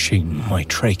crushing my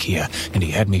trachea, and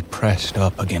he had me pressed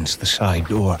up against the side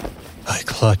door. I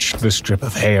clutched the strip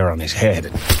of hair on his head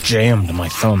and jammed my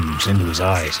thumbs into his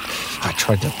eyes. I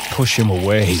tried to push him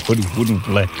away, but he wouldn't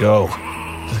let go.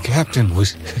 The captain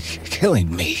was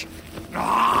killing me.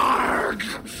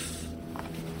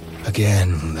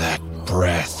 Again, that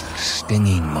breath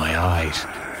stinging my eyes.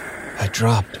 I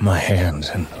dropped my hands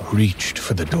and reached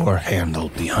for the door handle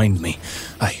behind me.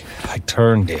 I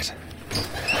turned it,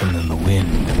 and then the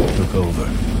wind took over.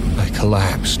 I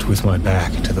collapsed with my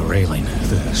back to the railing.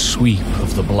 The sweep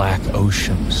of the black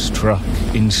ocean struck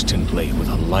instantly with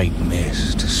a light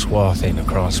mist swathing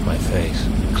across my face,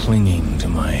 clinging to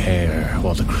my hair,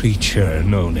 while the creature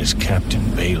known as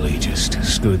Captain Bailey just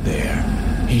stood there.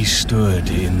 He stood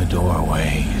in the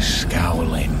doorway,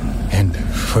 scowling, and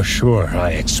for sure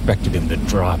I expected him to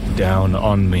drop down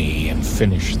on me and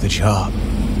finish the job.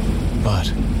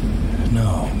 But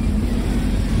no,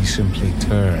 he simply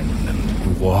turned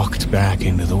and walked back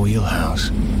into the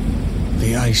wheelhouse.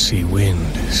 The icy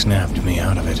wind snapped me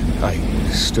out of it. I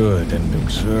stood and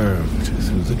observed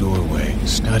through the doorway,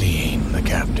 studying the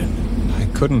captain. I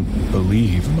couldn't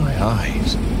believe my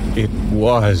eyes. It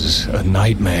was a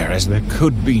nightmare, as there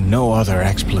could be no other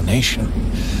explanation.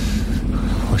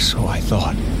 Or so I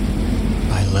thought.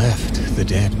 I left the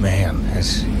dead man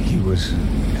as he was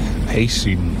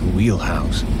pacing the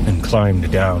wheelhouse and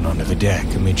climbed down onto the deck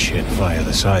amidship via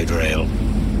the side rail.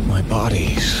 My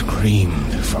body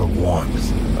screamed for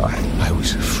warmth. I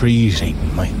was freezing.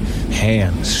 My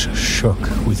hands shook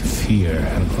with fear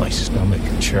and my stomach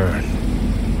churned.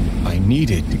 I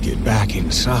needed to get back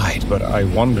inside, but I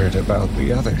wondered about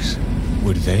the others.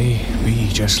 Would they be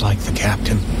just like the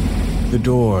captain? The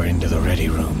door into the ready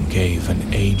room gave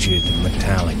an aged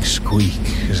metallic squeak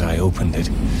as I opened it.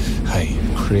 I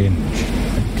cringed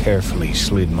and carefully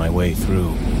slid my way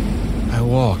through. I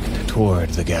walked toward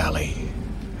the galley.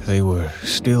 They were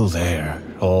still there,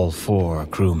 all 4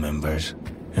 crew members,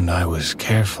 and I was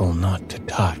careful not to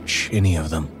touch any of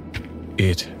them.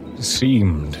 It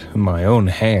seemed my own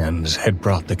hands had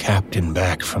brought the captain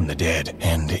back from the dead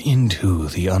and into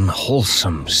the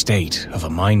unwholesome state of a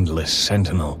mindless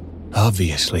sentinel.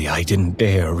 Obviously, I didn't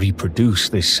dare reproduce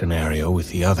this scenario with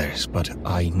the others, but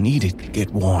I needed to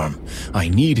get warm. I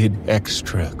needed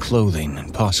extra clothing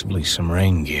and possibly some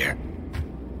rain gear.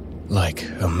 Like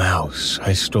a mouse,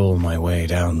 I stole my way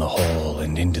down the hall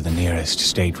and into the nearest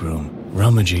stateroom.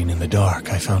 Rummaging in the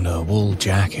dark, I found a wool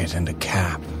jacket and a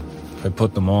cap. I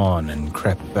put them on and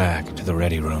crept back to the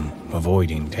ready room,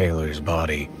 avoiding Taylor's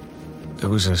body. There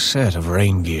was a set of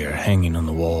rain gear hanging on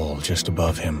the wall just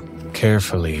above him.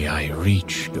 Carefully, I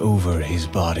reached over his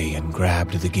body and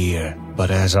grabbed the gear,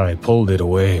 but as I pulled it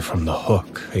away from the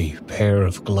hook, a pair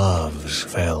of gloves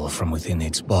fell from within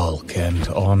its bulk and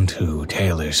onto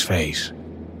Taylor's face.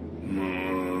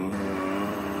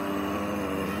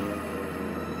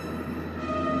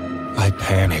 I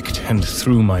panicked and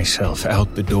threw myself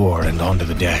out the door and onto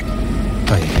the deck.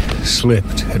 I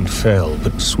slipped and fell,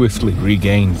 but swiftly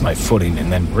regained my footing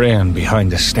and then ran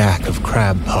behind a stack of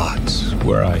crab pots,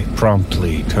 where I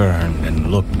promptly turned and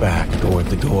looked back toward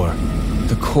the door.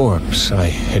 The corpse I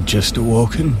had just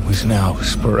awoken was now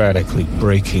sporadically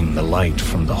breaking the light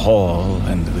from the hall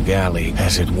and the galley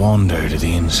as it wandered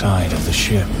the inside of the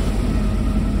ship.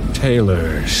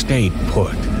 Taylor stayed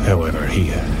put, however.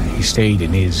 He stayed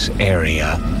in his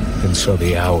area, and so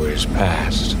the hours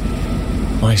passed.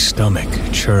 My stomach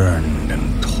churned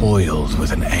and toiled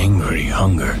with an angry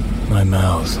hunger. My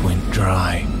mouth went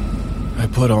dry. I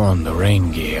put on the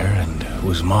rain gear and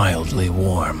was mildly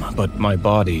warm, but my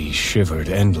body shivered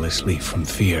endlessly from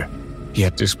fear.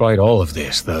 Yet despite all of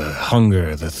this, the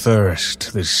hunger, the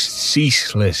thirst, the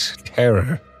ceaseless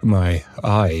terror, My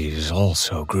eyes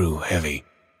also grew heavy.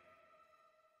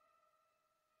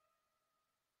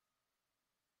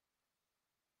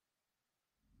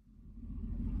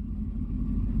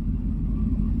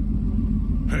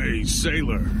 Hey,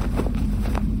 sailor.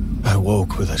 I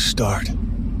woke with a start.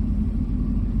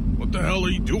 What the hell are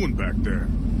you doing back there?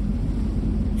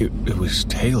 It was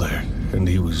Taylor, and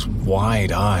he was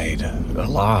wide-eyed,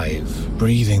 alive,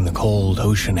 breathing the cold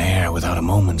ocean air without a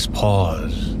moment's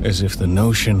pause, as if the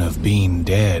notion of being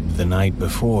dead the night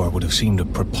before would have seemed a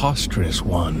preposterous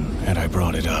one had I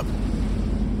brought it up.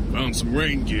 Found some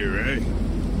rain gear, eh?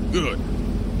 Good.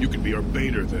 You can be our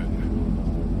baiter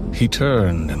then. He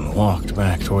turned and walked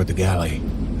back toward the galley.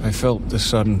 I felt the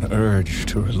sudden urge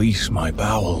to release my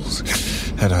bowels.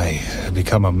 Had I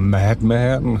become a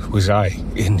madman? Was I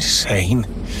insane?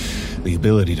 The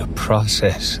ability to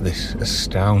process this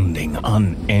astounding,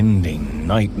 unending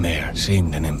nightmare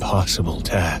seemed an impossible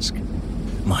task.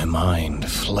 My mind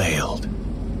flailed.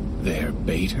 Their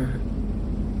baiter?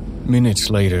 Minutes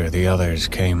later, the others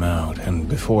came out, and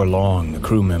before long, the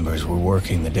crew members were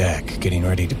working the deck, getting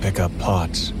ready to pick up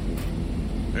pots.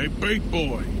 Hey, bait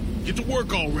boy, get to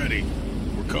work already.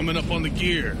 We're coming up on the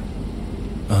gear.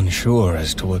 Unsure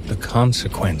as to what the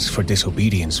consequence for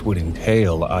disobedience would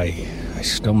entail, I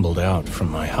stumbled out from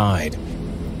my hide.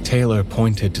 Taylor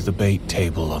pointed to the bait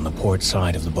table on the port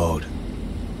side of the boat.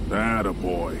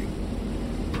 Attaboy.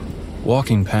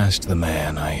 Walking past the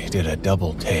man, I did a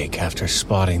double take after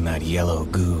spotting that yellow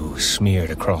goo smeared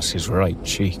across his right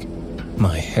cheek.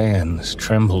 My hands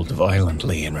trembled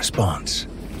violently in response.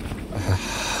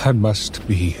 I must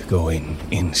be going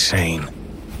insane.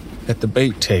 At the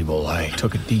bait table, I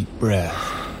took a deep breath.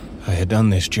 I had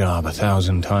done this job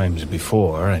 1,000 times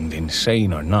before, and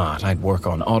insane or not, I'd work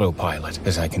on autopilot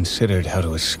as I considered how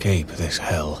to escape this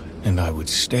hell, and I would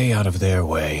stay out of their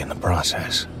way in the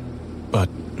process. But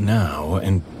now,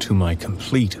 and to my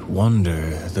complete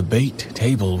wonder, the bait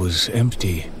table was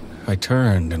empty. I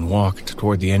turned and walked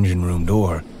toward the engine room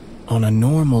door. On a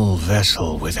normal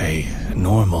vessel with a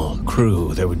normal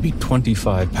crew, there would be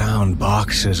 25-pound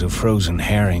boxes of frozen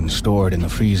herring stored in the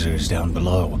freezers down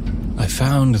below. I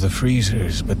found the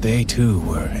freezers, but they too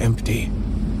were empty.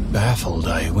 Baffled,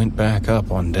 I went back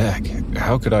up on deck.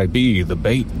 How could I be the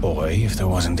bait boy if there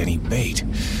wasn't any bait?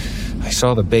 I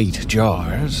saw the bait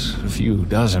jars, a few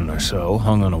dozen or so,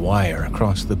 hung on a wire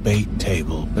across the bait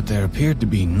table, but there appeared to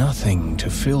be nothing to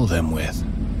fill them with.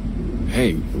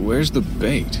 Hey, where's the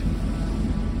bait?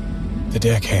 The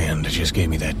deckhand just gave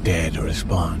me that dead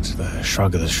response, the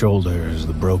shrug of the shoulders,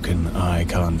 the broken eye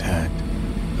contact.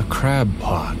 A crab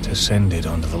pot ascended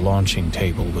onto the launching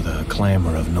table with a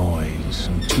clamor of noise,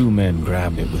 and 2 men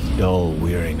grabbed it with dull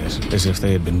weariness, as if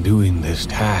they had been doing this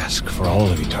task for all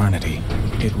of eternity.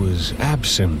 It was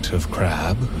absent of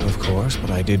crab, of course, but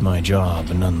I did my job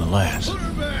nonetheless.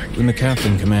 When the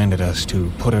captain commanded us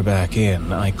to put her back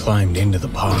in, I climbed into the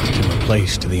pot and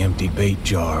replaced the empty bait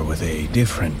jar with a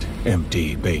different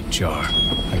empty bait jar.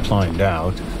 I climbed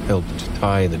out, helped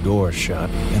tie the door shut,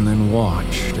 and then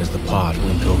watched as the pot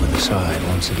went over the side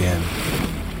once again.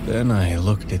 Then I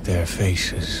looked at their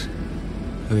faces.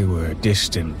 They were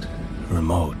distant,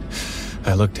 remote.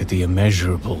 I looked at the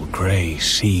immeasurable gray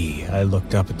sea. I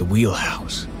looked up at the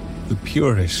wheelhouse. The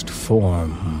purest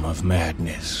form of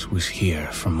madness was here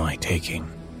for my taking.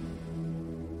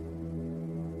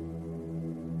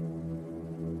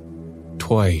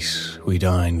 Twice we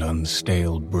dined on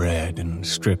stale bread and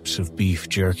strips of beef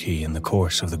jerky in the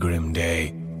course of the grim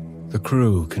day. The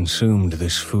crew consumed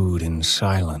this food in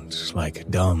silence like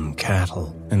dumb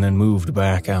cattle, and then moved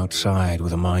back outside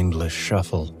with a mindless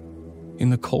shuffle. In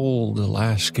the cold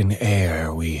Alaskan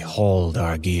air, we hauled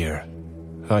our gear.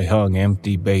 I hung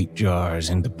empty bait jars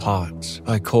into pots.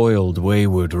 I coiled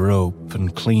wayward rope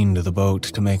and cleaned the boat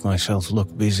to make myself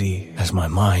look busy as my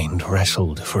mind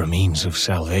wrestled for a means of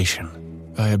salvation.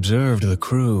 I observed the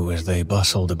crew as they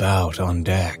bustled about on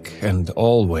deck, and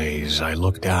always I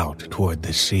looked out toward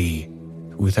the sea.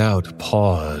 Without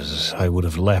pause, I would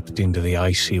have leapt into the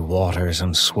icy waters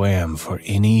and swam for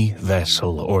any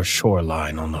vessel or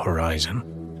shoreline on the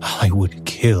horizon. I would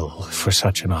kill for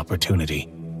such an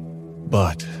opportunity.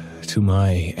 But, to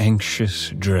my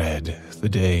anxious dread, the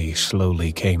day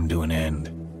slowly came to an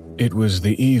end. It was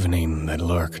the evening that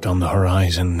lurked on the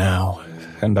horizon now,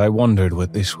 and I wondered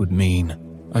what this would mean.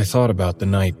 I thought about the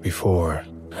night before,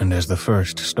 and as the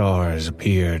first stars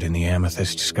appeared in the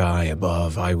amethyst sky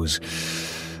above, I was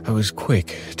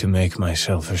quick to make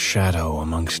myself a shadow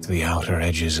amongst the outer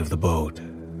edges of the boat.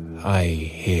 I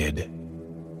hid,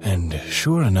 and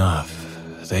sure enough,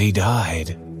 they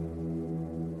died.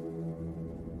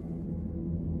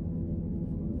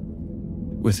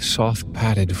 With soft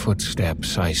padded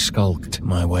footsteps, I skulked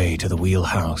my way to the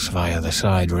wheelhouse via the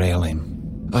side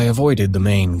railing. I avoided the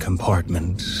main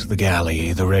compartments, the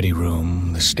galley, the ready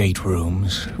room, the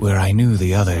staterooms, where I knew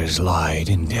the others lied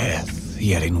in death,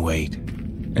 yet in wait.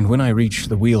 And when I reached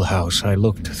the wheelhouse, I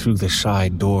looked through the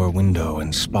side door window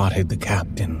and spotted the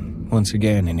captain, once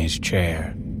again in his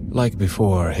chair. Like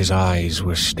before, his eyes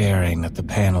were staring at the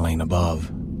paneling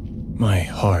above. My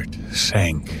heart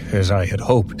sank, as I had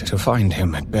hoped to find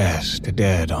him at best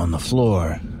dead on the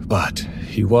floor. But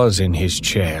he was in his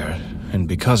chair, and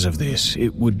because of this,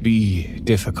 it would be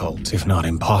difficult, if not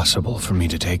impossible, for me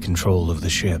to take control of the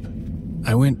ship.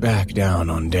 I went back down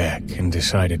on deck and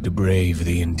decided to brave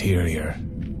the interior.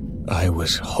 I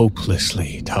was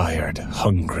hopelessly tired,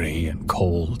 hungry, and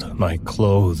cold. My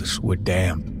clothes were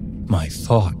damp. My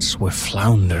thoughts were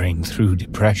floundering through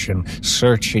depression,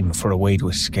 searching for a way to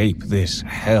escape this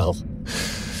hell.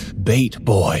 Bait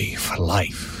boy for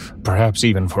life, perhaps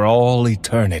even for all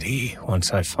eternity,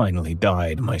 once I finally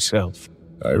died myself.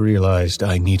 I realized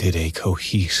I needed a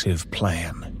cohesive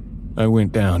plan. I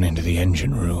went down into the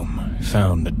engine room,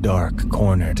 found a dark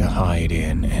corner to hide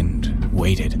in, and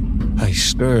waited. I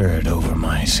stirred over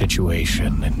my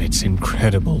situation and its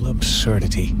incredible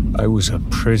absurdity. I was a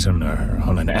prisoner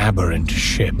on an aberrant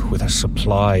ship with a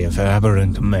supply of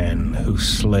aberrant men who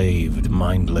slaved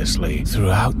mindlessly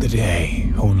throughout the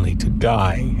day, only to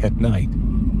die at night.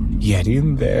 Yet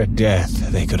in their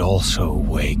death, they could also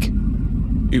wake.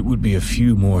 It would be a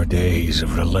few more days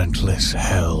of relentless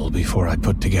hell before I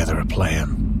put together a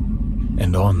plan.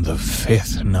 And on the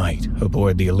 5th night,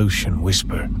 aboard the Aleutian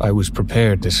Whisper, I was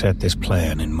prepared to set this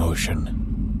plan in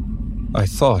motion. I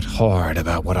thought hard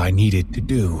about what I needed to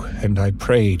do, and I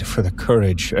prayed for the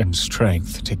courage and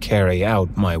strength to carry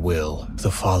out my will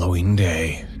the following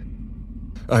day.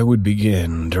 I would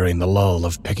begin during the lull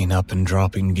of picking up and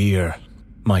dropping gear.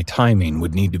 My timing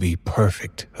would need to be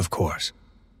perfect, of course.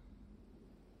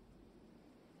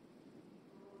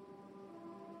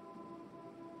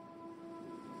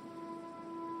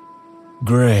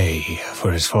 Gray,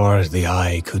 for as far as the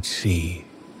eye could see.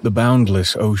 The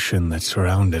boundless ocean that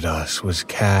surrounded us was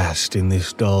cast in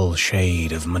this dull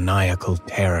shade of maniacal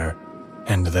terror,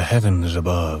 and the heavens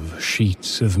above,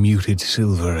 sheets of muted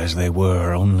silver as they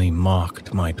were, only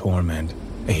mocked my torment.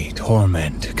 A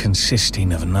torment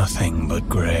consisting of nothing but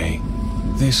gray.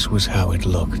 This was how it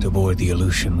looked aboard the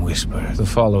Aleutian Whisper the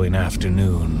following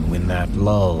afternoon when that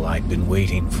lull I'd been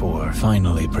waiting for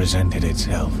finally presented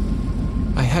itself.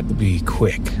 I had to be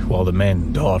quick while the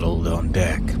men dawdled on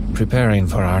deck, preparing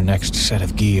for our next set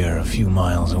of gear a few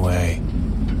miles away.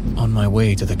 On my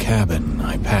way to the cabin,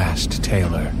 I passed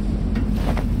Taylor.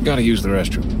 Gotta use the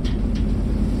restroom.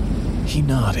 He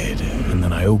nodded, and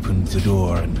then I opened the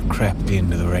door and crept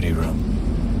into the ready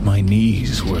room. My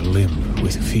knees were limp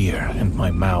with fear, and my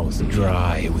mouth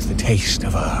dry with the taste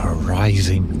of a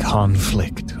rising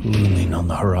conflict looming on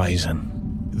the horizon.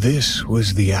 This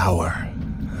was the hour.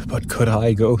 But could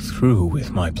I go through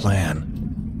with my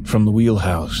plan? From the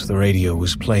wheelhouse, the radio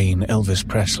was playing Elvis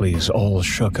Presley's All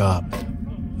Shook Up.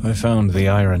 I found the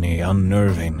irony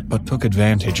unnerving, but took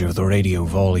advantage of the radio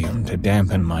volume to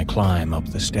dampen my climb up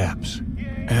the steps.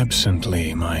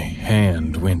 Absently, my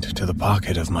hand went to the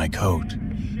pocket of my coat.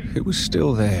 It was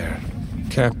still there.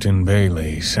 Captain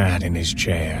Bailey sat in his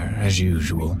chair, as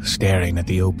usual, staring at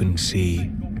the open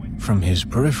sea. From his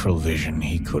peripheral vision,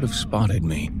 he could have spotted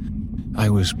me. I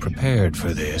was prepared for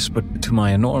this, but to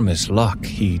my enormous luck,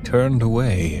 he turned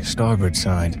away, starboard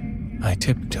side. I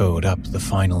tiptoed up the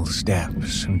final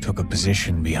steps and took a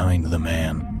position behind the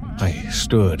man. I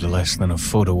stood less than a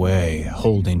foot away,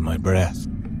 holding my breath.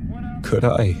 Could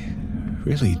I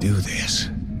really do this?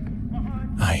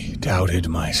 I doubted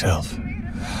myself.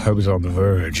 I was on the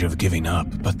verge of giving up,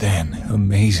 but then,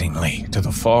 amazingly, to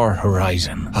the far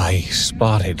horizon, I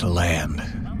spotted land.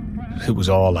 It was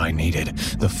all I needed,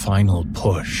 the final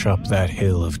push up that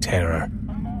hill of terror.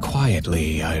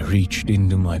 Quietly, I reached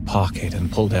into my pocket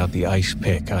and pulled out the ice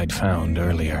pick I'd found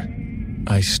earlier.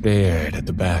 I stared at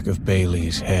the back of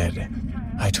Bailey's head.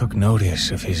 I took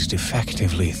notice of his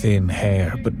defectively thin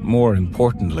hair, but more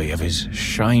importantly of his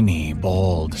shiny,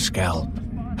 bald scalp.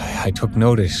 I took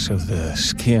notice of the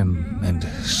skin and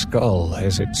skull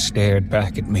as it stared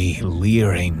back at me,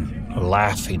 leering,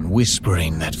 laughing,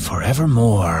 whispering that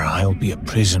forevermore I'll be a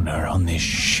prisoner on this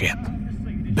ship.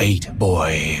 Bait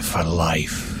boy for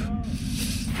life.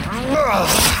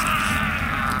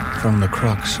 From the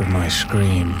crux of my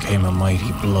scream came a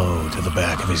mighty blow to the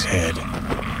back of his head,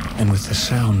 and with the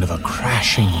sound of a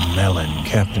crashing melon,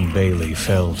 Captain Bailey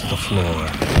fell to the floor,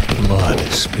 blood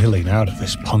spilling out of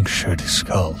his punctured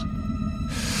skull.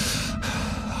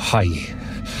 I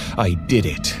I did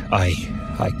it.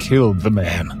 I killed the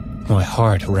man. My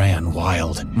heart ran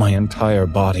wild. My entire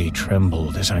body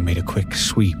trembled as I made a quick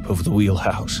sweep of the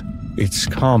wheelhouse. It's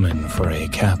common for a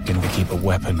captain to keep a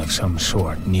weapon of some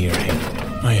sort near him.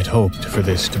 I had hoped for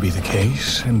this to be the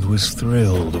case, and was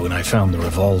thrilled when I found the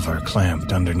revolver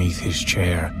clamped underneath his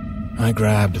chair. I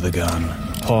grabbed the gun,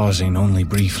 pausing only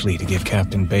briefly to give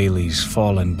Captain Bailey's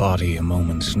fallen body a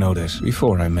moment's notice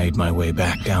before I made my way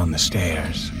back down the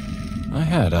stairs. I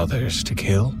had others to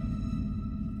kill.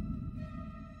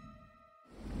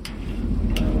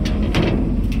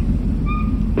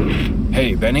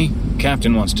 Hey, Benny.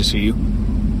 Captain wants to see you.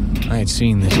 I had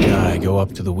seen this guy go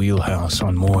up to the wheelhouse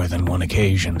on more than one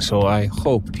occasion, so I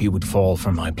hoped he would fall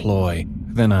for my ploy.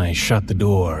 Then I shut the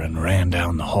door and ran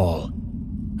down the hall.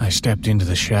 I stepped into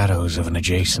the shadows of an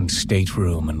adjacent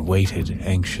stateroom and waited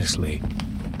anxiously.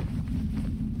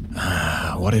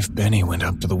 What if Benny went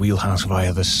up to the wheelhouse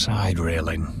via the side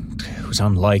railing? It was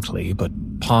unlikely, but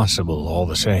possible all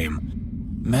the same.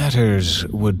 Matters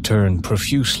would turn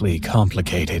profusely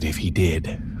complicated if he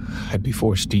did. I'd be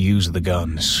forced to use the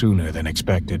gun sooner than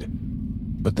expected.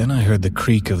 But then I heard the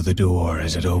creak of the door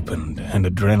as it opened, and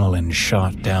adrenaline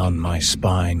shot down my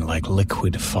spine like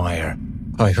liquid fire.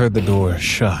 I heard the door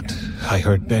shut. I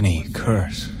heard Benny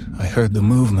curse. I heard the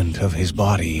movement of his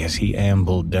body as he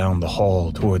ambled down the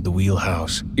hall toward the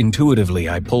wheelhouse. Intuitively,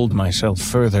 I pulled myself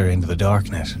further into the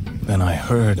darkness. Then I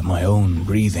heard my own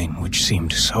breathing, which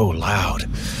seemed so loud.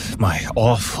 My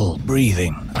awful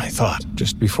breathing, I thought,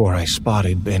 just before I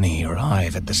spotted Benny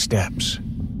arrive at the steps.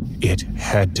 It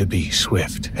had to be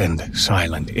swift and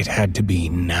silent. It had to be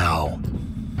now.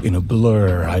 In a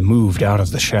blur, I moved out of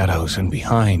the shadows and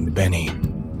behind Benny.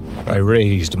 I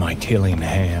raised my killing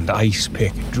hand, ice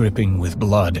pick dripping with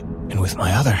blood, and with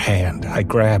my other hand, I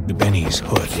grabbed Benny's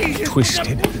hood,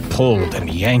 twisted, pulled,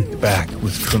 and yanked back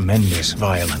with tremendous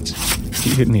violence.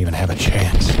 He didn't even have a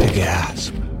chance to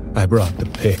gasp. I brought the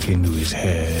pick into his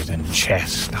head and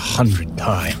chest 100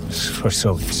 times, or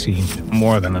so it seemed,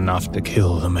 more than enough to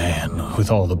kill the man,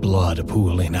 with all the blood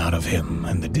pooling out of him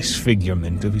and the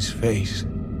disfigurement of his face.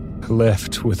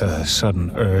 Left with a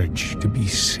sudden urge to be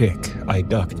sick, I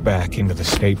ducked back into the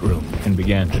stateroom and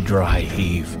began to dry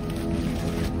heave.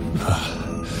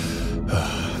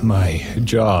 My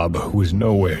job was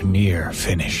nowhere near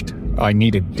finished. I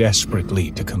needed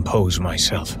desperately to compose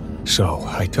myself, so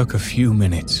I took a few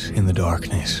minutes in the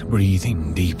darkness,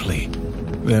 breathing deeply.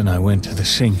 Then I went to the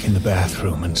sink in the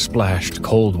bathroom and splashed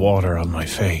cold water on my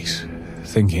face,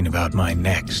 thinking about my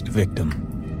next victim.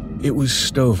 It was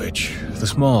Stovich, the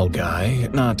small guy,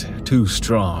 not too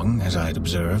strong, as I'd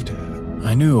observed.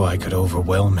 I knew I could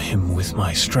overwhelm him with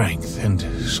my strength, and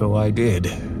so I did.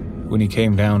 When he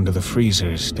came down to the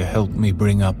freezers to help me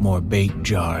bring up more bait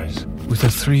jars, with a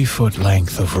 3-foot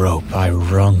length of rope, I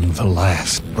wrung the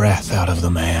last breath out of the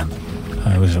man.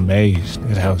 I was amazed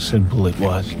at how simple it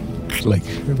was, like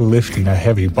lifting a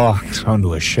heavy box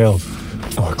onto a shelf,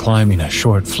 or climbing a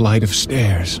short flight of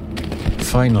stairs.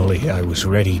 Finally, I was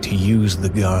ready to use the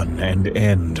gun and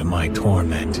end my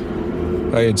torment.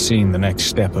 I had seen the next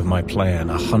step of my plan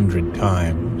 100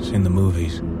 times in the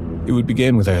movies. It would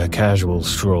begin with a casual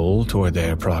stroll toward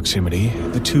their proximity,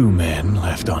 the 2 men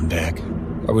left on deck.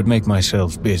 I would make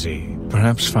myself busy,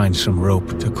 perhaps find some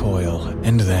rope to coil,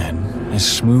 and then, as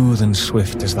smooth and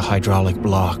swift as the hydraulic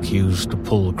block used to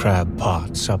pull crab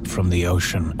pots up from the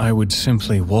ocean, I would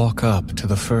simply walk up to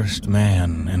the first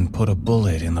man and put a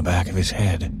bullet in the back of his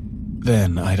head.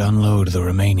 Then I'd unload the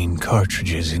remaining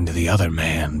cartridges into the other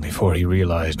man before he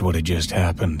realized what had just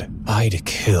happened. I'd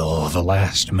kill the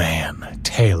last man,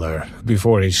 Taylor,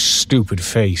 before his stupid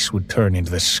face would turn into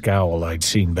the scowl I'd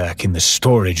seen back in the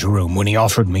storage room when he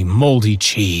offered me moldy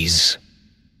cheese.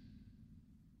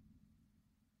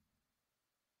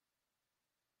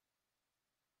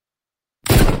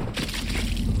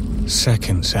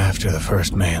 Seconds after the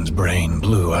first man's brain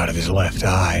blew out of his left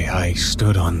eye, I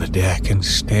stood on the deck and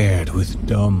stared with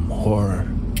dumb horror.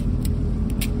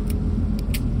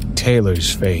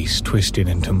 Taylor's face twisted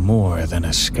into more than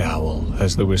a scowl,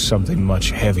 as there was something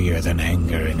much heavier than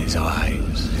anger in his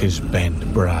eyes, his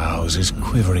bent brows, his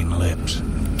quivering lips.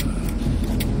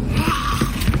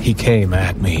 He came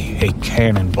at me, a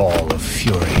cannonball of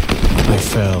fury. I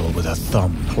fell with a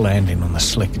thump, landing on the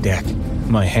slick deck.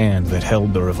 My hand that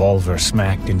held the revolver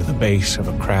smacked into the base of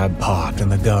a crab pot,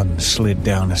 and the gun slid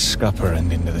down a scupper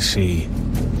and into the sea.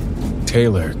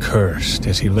 Taylor cursed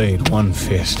as he laid one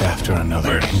fist after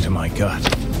another into my gut.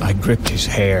 I gripped his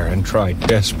hair and tried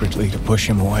desperately to push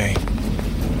him away.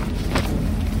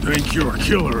 Think you're a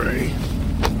killer, eh?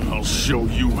 I'll show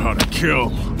you how to kill.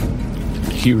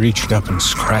 he reached up and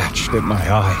scratched at my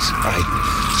eyes.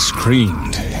 I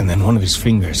screamed, and then one of his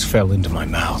fingers fell into my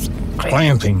mouth.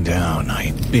 Clamping down,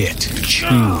 I bit,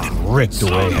 chewed, and ripped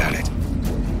away at it.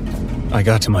 I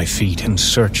got to my feet and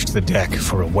searched the deck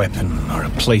for a weapon or a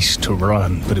place to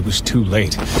run, but it was too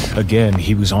late. Again,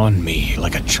 he was on me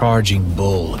like a charging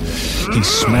bull. He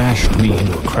smashed me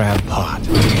into a crab pot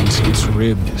against its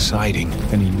ribbed siding,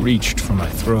 and he reached for my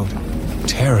throat.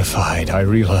 Terrified, I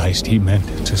realized he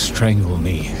meant to strangle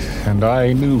me, and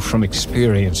I knew from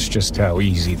experience just how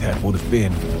easy that would have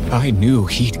been. I knew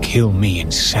he'd kill me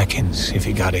in seconds if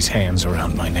he got his hands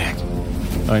around my neck.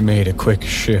 I made a quick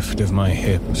shift of my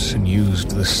hips and used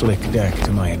the slick deck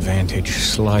to my advantage,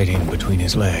 sliding between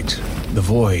his legs. The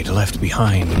void left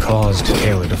behind caused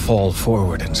Taylor to fall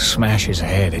forward and smash his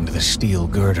head into the steel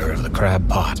girder of the crab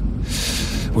pot.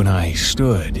 When I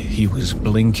stood, he was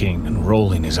blinking and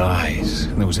rolling his eyes,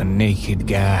 and there was a naked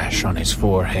gash on his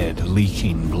forehead,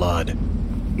 leaking blood.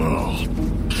 I'll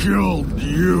kill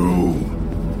you.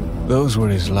 Those were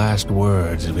his last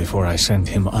words before I sent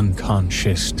him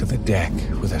unconscious to the deck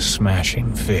with a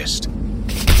smashing fist.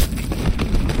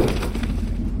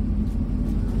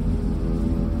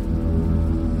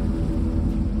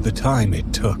 The time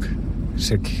it took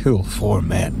to kill 4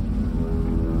 men.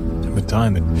 The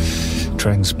time it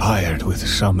transpired with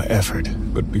some effort,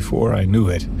 but before I knew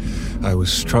it, I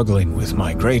was struggling with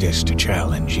my greatest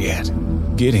challenge yet.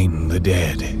 Getting the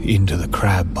dead into the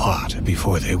crab pot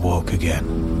before they woke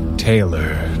again.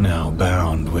 Taylor, now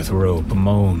bound with rope,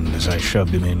 moaned as I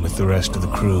shoved him in with the rest of the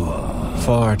crew.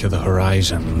 Far to the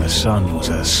horizon, the sun was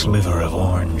a sliver of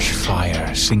orange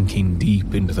fire sinking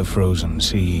deep into the frozen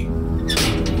sea.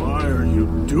 Why are you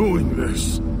doing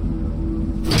this?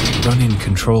 Running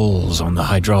controls on the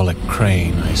hydraulic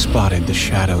crane, I spotted the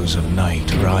shadows of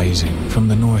night rising from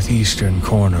the northeastern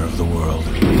corner of the world.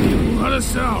 Let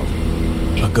us out!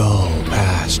 A gull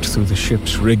passed through the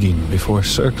ship's rigging before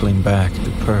circling back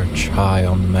to perch high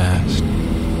on the mast.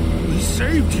 We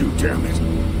saved you, damn it!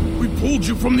 We pulled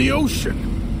you from the ocean!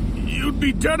 You'd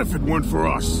be dead if it weren't for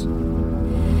us!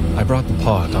 I brought the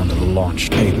pot onto the launch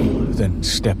table, then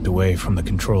stepped away from the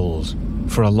controls.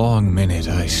 For a long minute,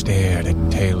 I stared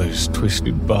at Taylor's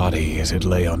twisted body as it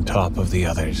lay on top of the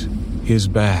others. His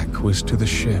back was to the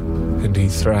ship, and he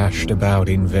thrashed about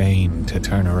in vain to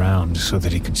turn around so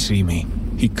that he could see me.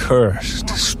 He cursed,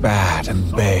 spat,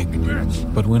 and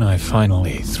begged, but when I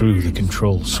finally threw the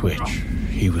control switch,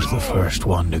 he was the first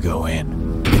one to go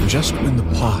in. Just when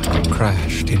the pot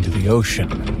crashed into the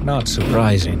ocean, not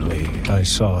surprisingly, I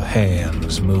saw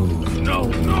hands move. No!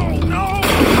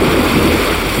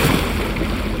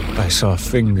 I saw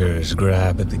fingers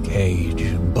grab at the cage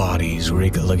and bodies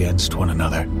wriggle against one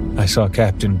another. I saw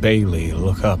Captain Bailey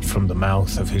look up from the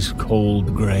mouth of his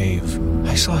cold grave.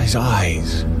 I saw his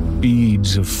eyes,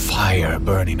 beads of fire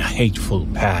burning a hateful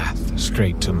path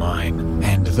straight to mine,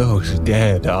 and those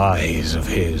dead eyes of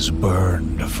his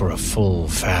burned for a full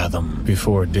fathom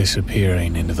before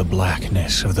disappearing into the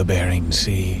blackness of the Bering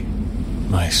Sea.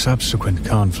 My subsequent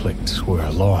conflicts were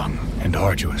long and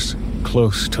arduous.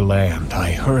 Close to land,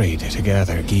 I hurried to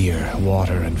gather gear,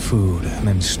 water, and food, and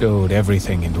then stowed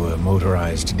everything into a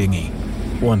motorized dinghy.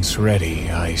 Once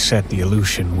ready, I set the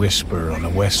Aleutian Whisper on a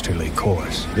westerly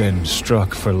course, then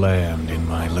struck for land in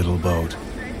my little boat.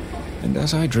 And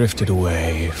as I drifted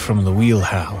away, from the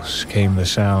wheelhouse came the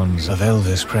sounds of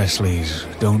Elvis Presley's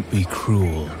 "Don't Be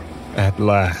Cruel." At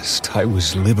last, I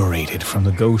was liberated from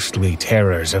the ghostly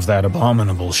terrors of that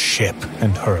abominable ship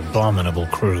and her abominable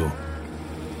crew.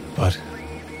 But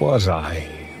was I,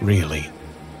 really?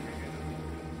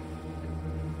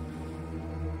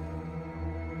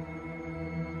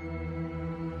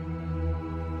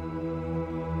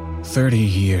 "30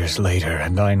 years later,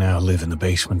 and I now live in the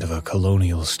basement of a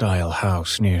colonial-style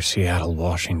house near Seattle,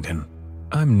 Washington.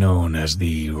 I'm known as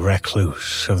the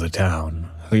recluse of the town,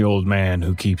 the old man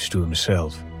who keeps to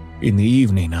himself. In the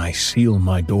evening, I seal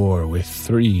my door with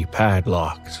 3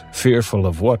 padlocks, fearful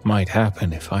of what might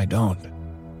happen if I don't.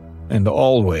 And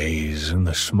always, in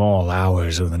the small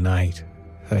hours of the night,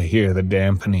 I hear the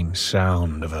dampening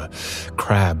sound of a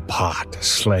crab pot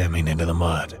slamming into the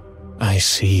mud. I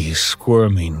see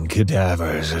squirming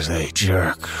cadavers as they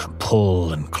jerk,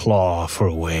 pull, and claw for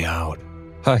a way out.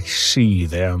 I see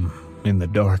them in the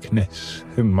darkness,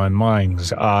 in my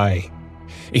mind's eye,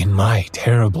 in my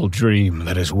terrible dream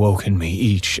that has woken me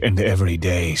each and every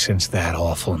day since that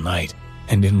awful night.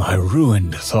 And in my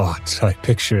ruined thoughts, I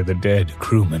picture the dead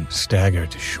crewmen stagger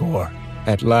to shore,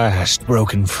 at last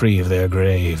broken free of their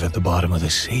grave at the bottom of the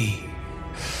sea.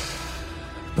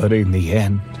 But in the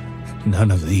end,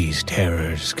 None of these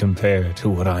terrors compare to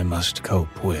what I must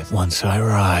cope with once I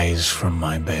rise from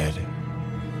my bed.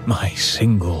 My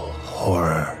single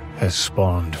horror has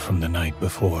spawned from the night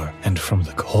before and from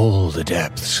the cold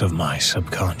depths of my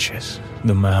subconscious.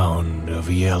 The mound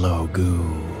of yellow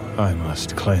goo I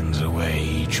must cleanse away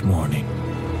each morning.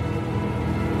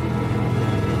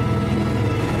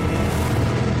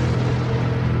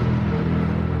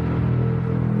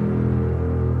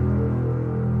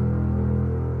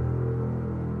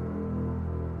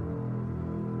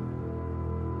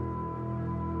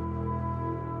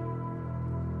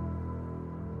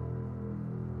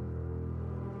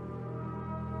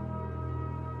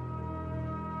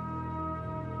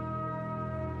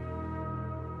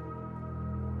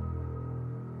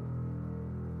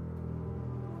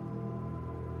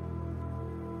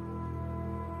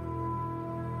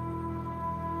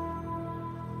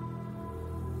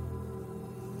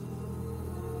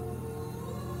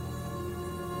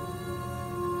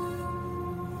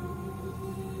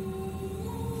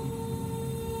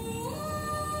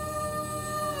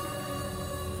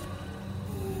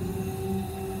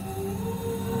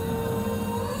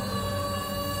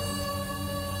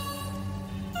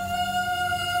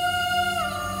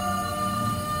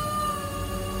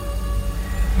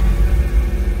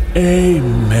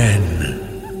 Amen.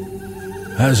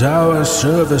 As our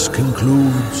service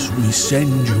concludes, we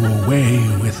send you away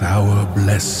with our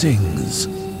blessings.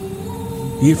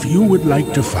 If you would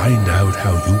like to find out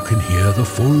how you can hear the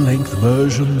full-length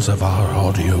versions of our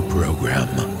audio program,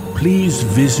 please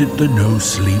visit the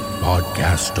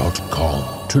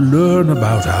NoSleepPodcast.com to learn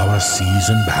about our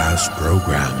Season Pass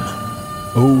program.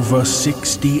 Over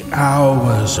 60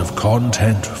 hours of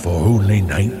content for only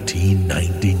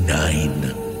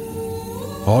 $19.99.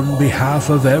 On behalf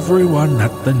of everyone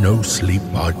at the No Sleep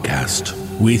Podcast,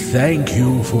 we thank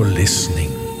you for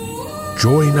listening.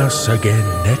 Join us again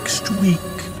next week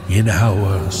in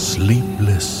our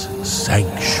Sleepless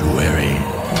Sanctuary.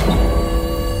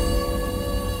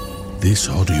 This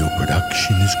audio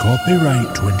production is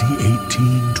copyright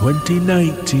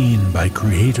 2018-2019 by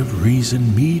Creative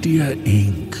Reason Media,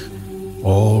 Inc.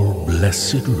 All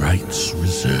blessed rights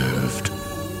reserved.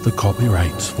 The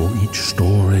copyrights for each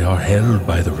story are held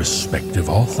by the respective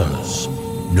authors.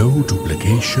 No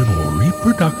duplication or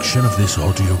reproduction of this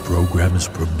audio program is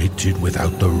permitted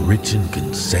without the written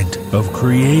consent of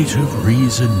Creative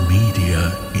Reason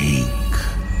Media, Inc.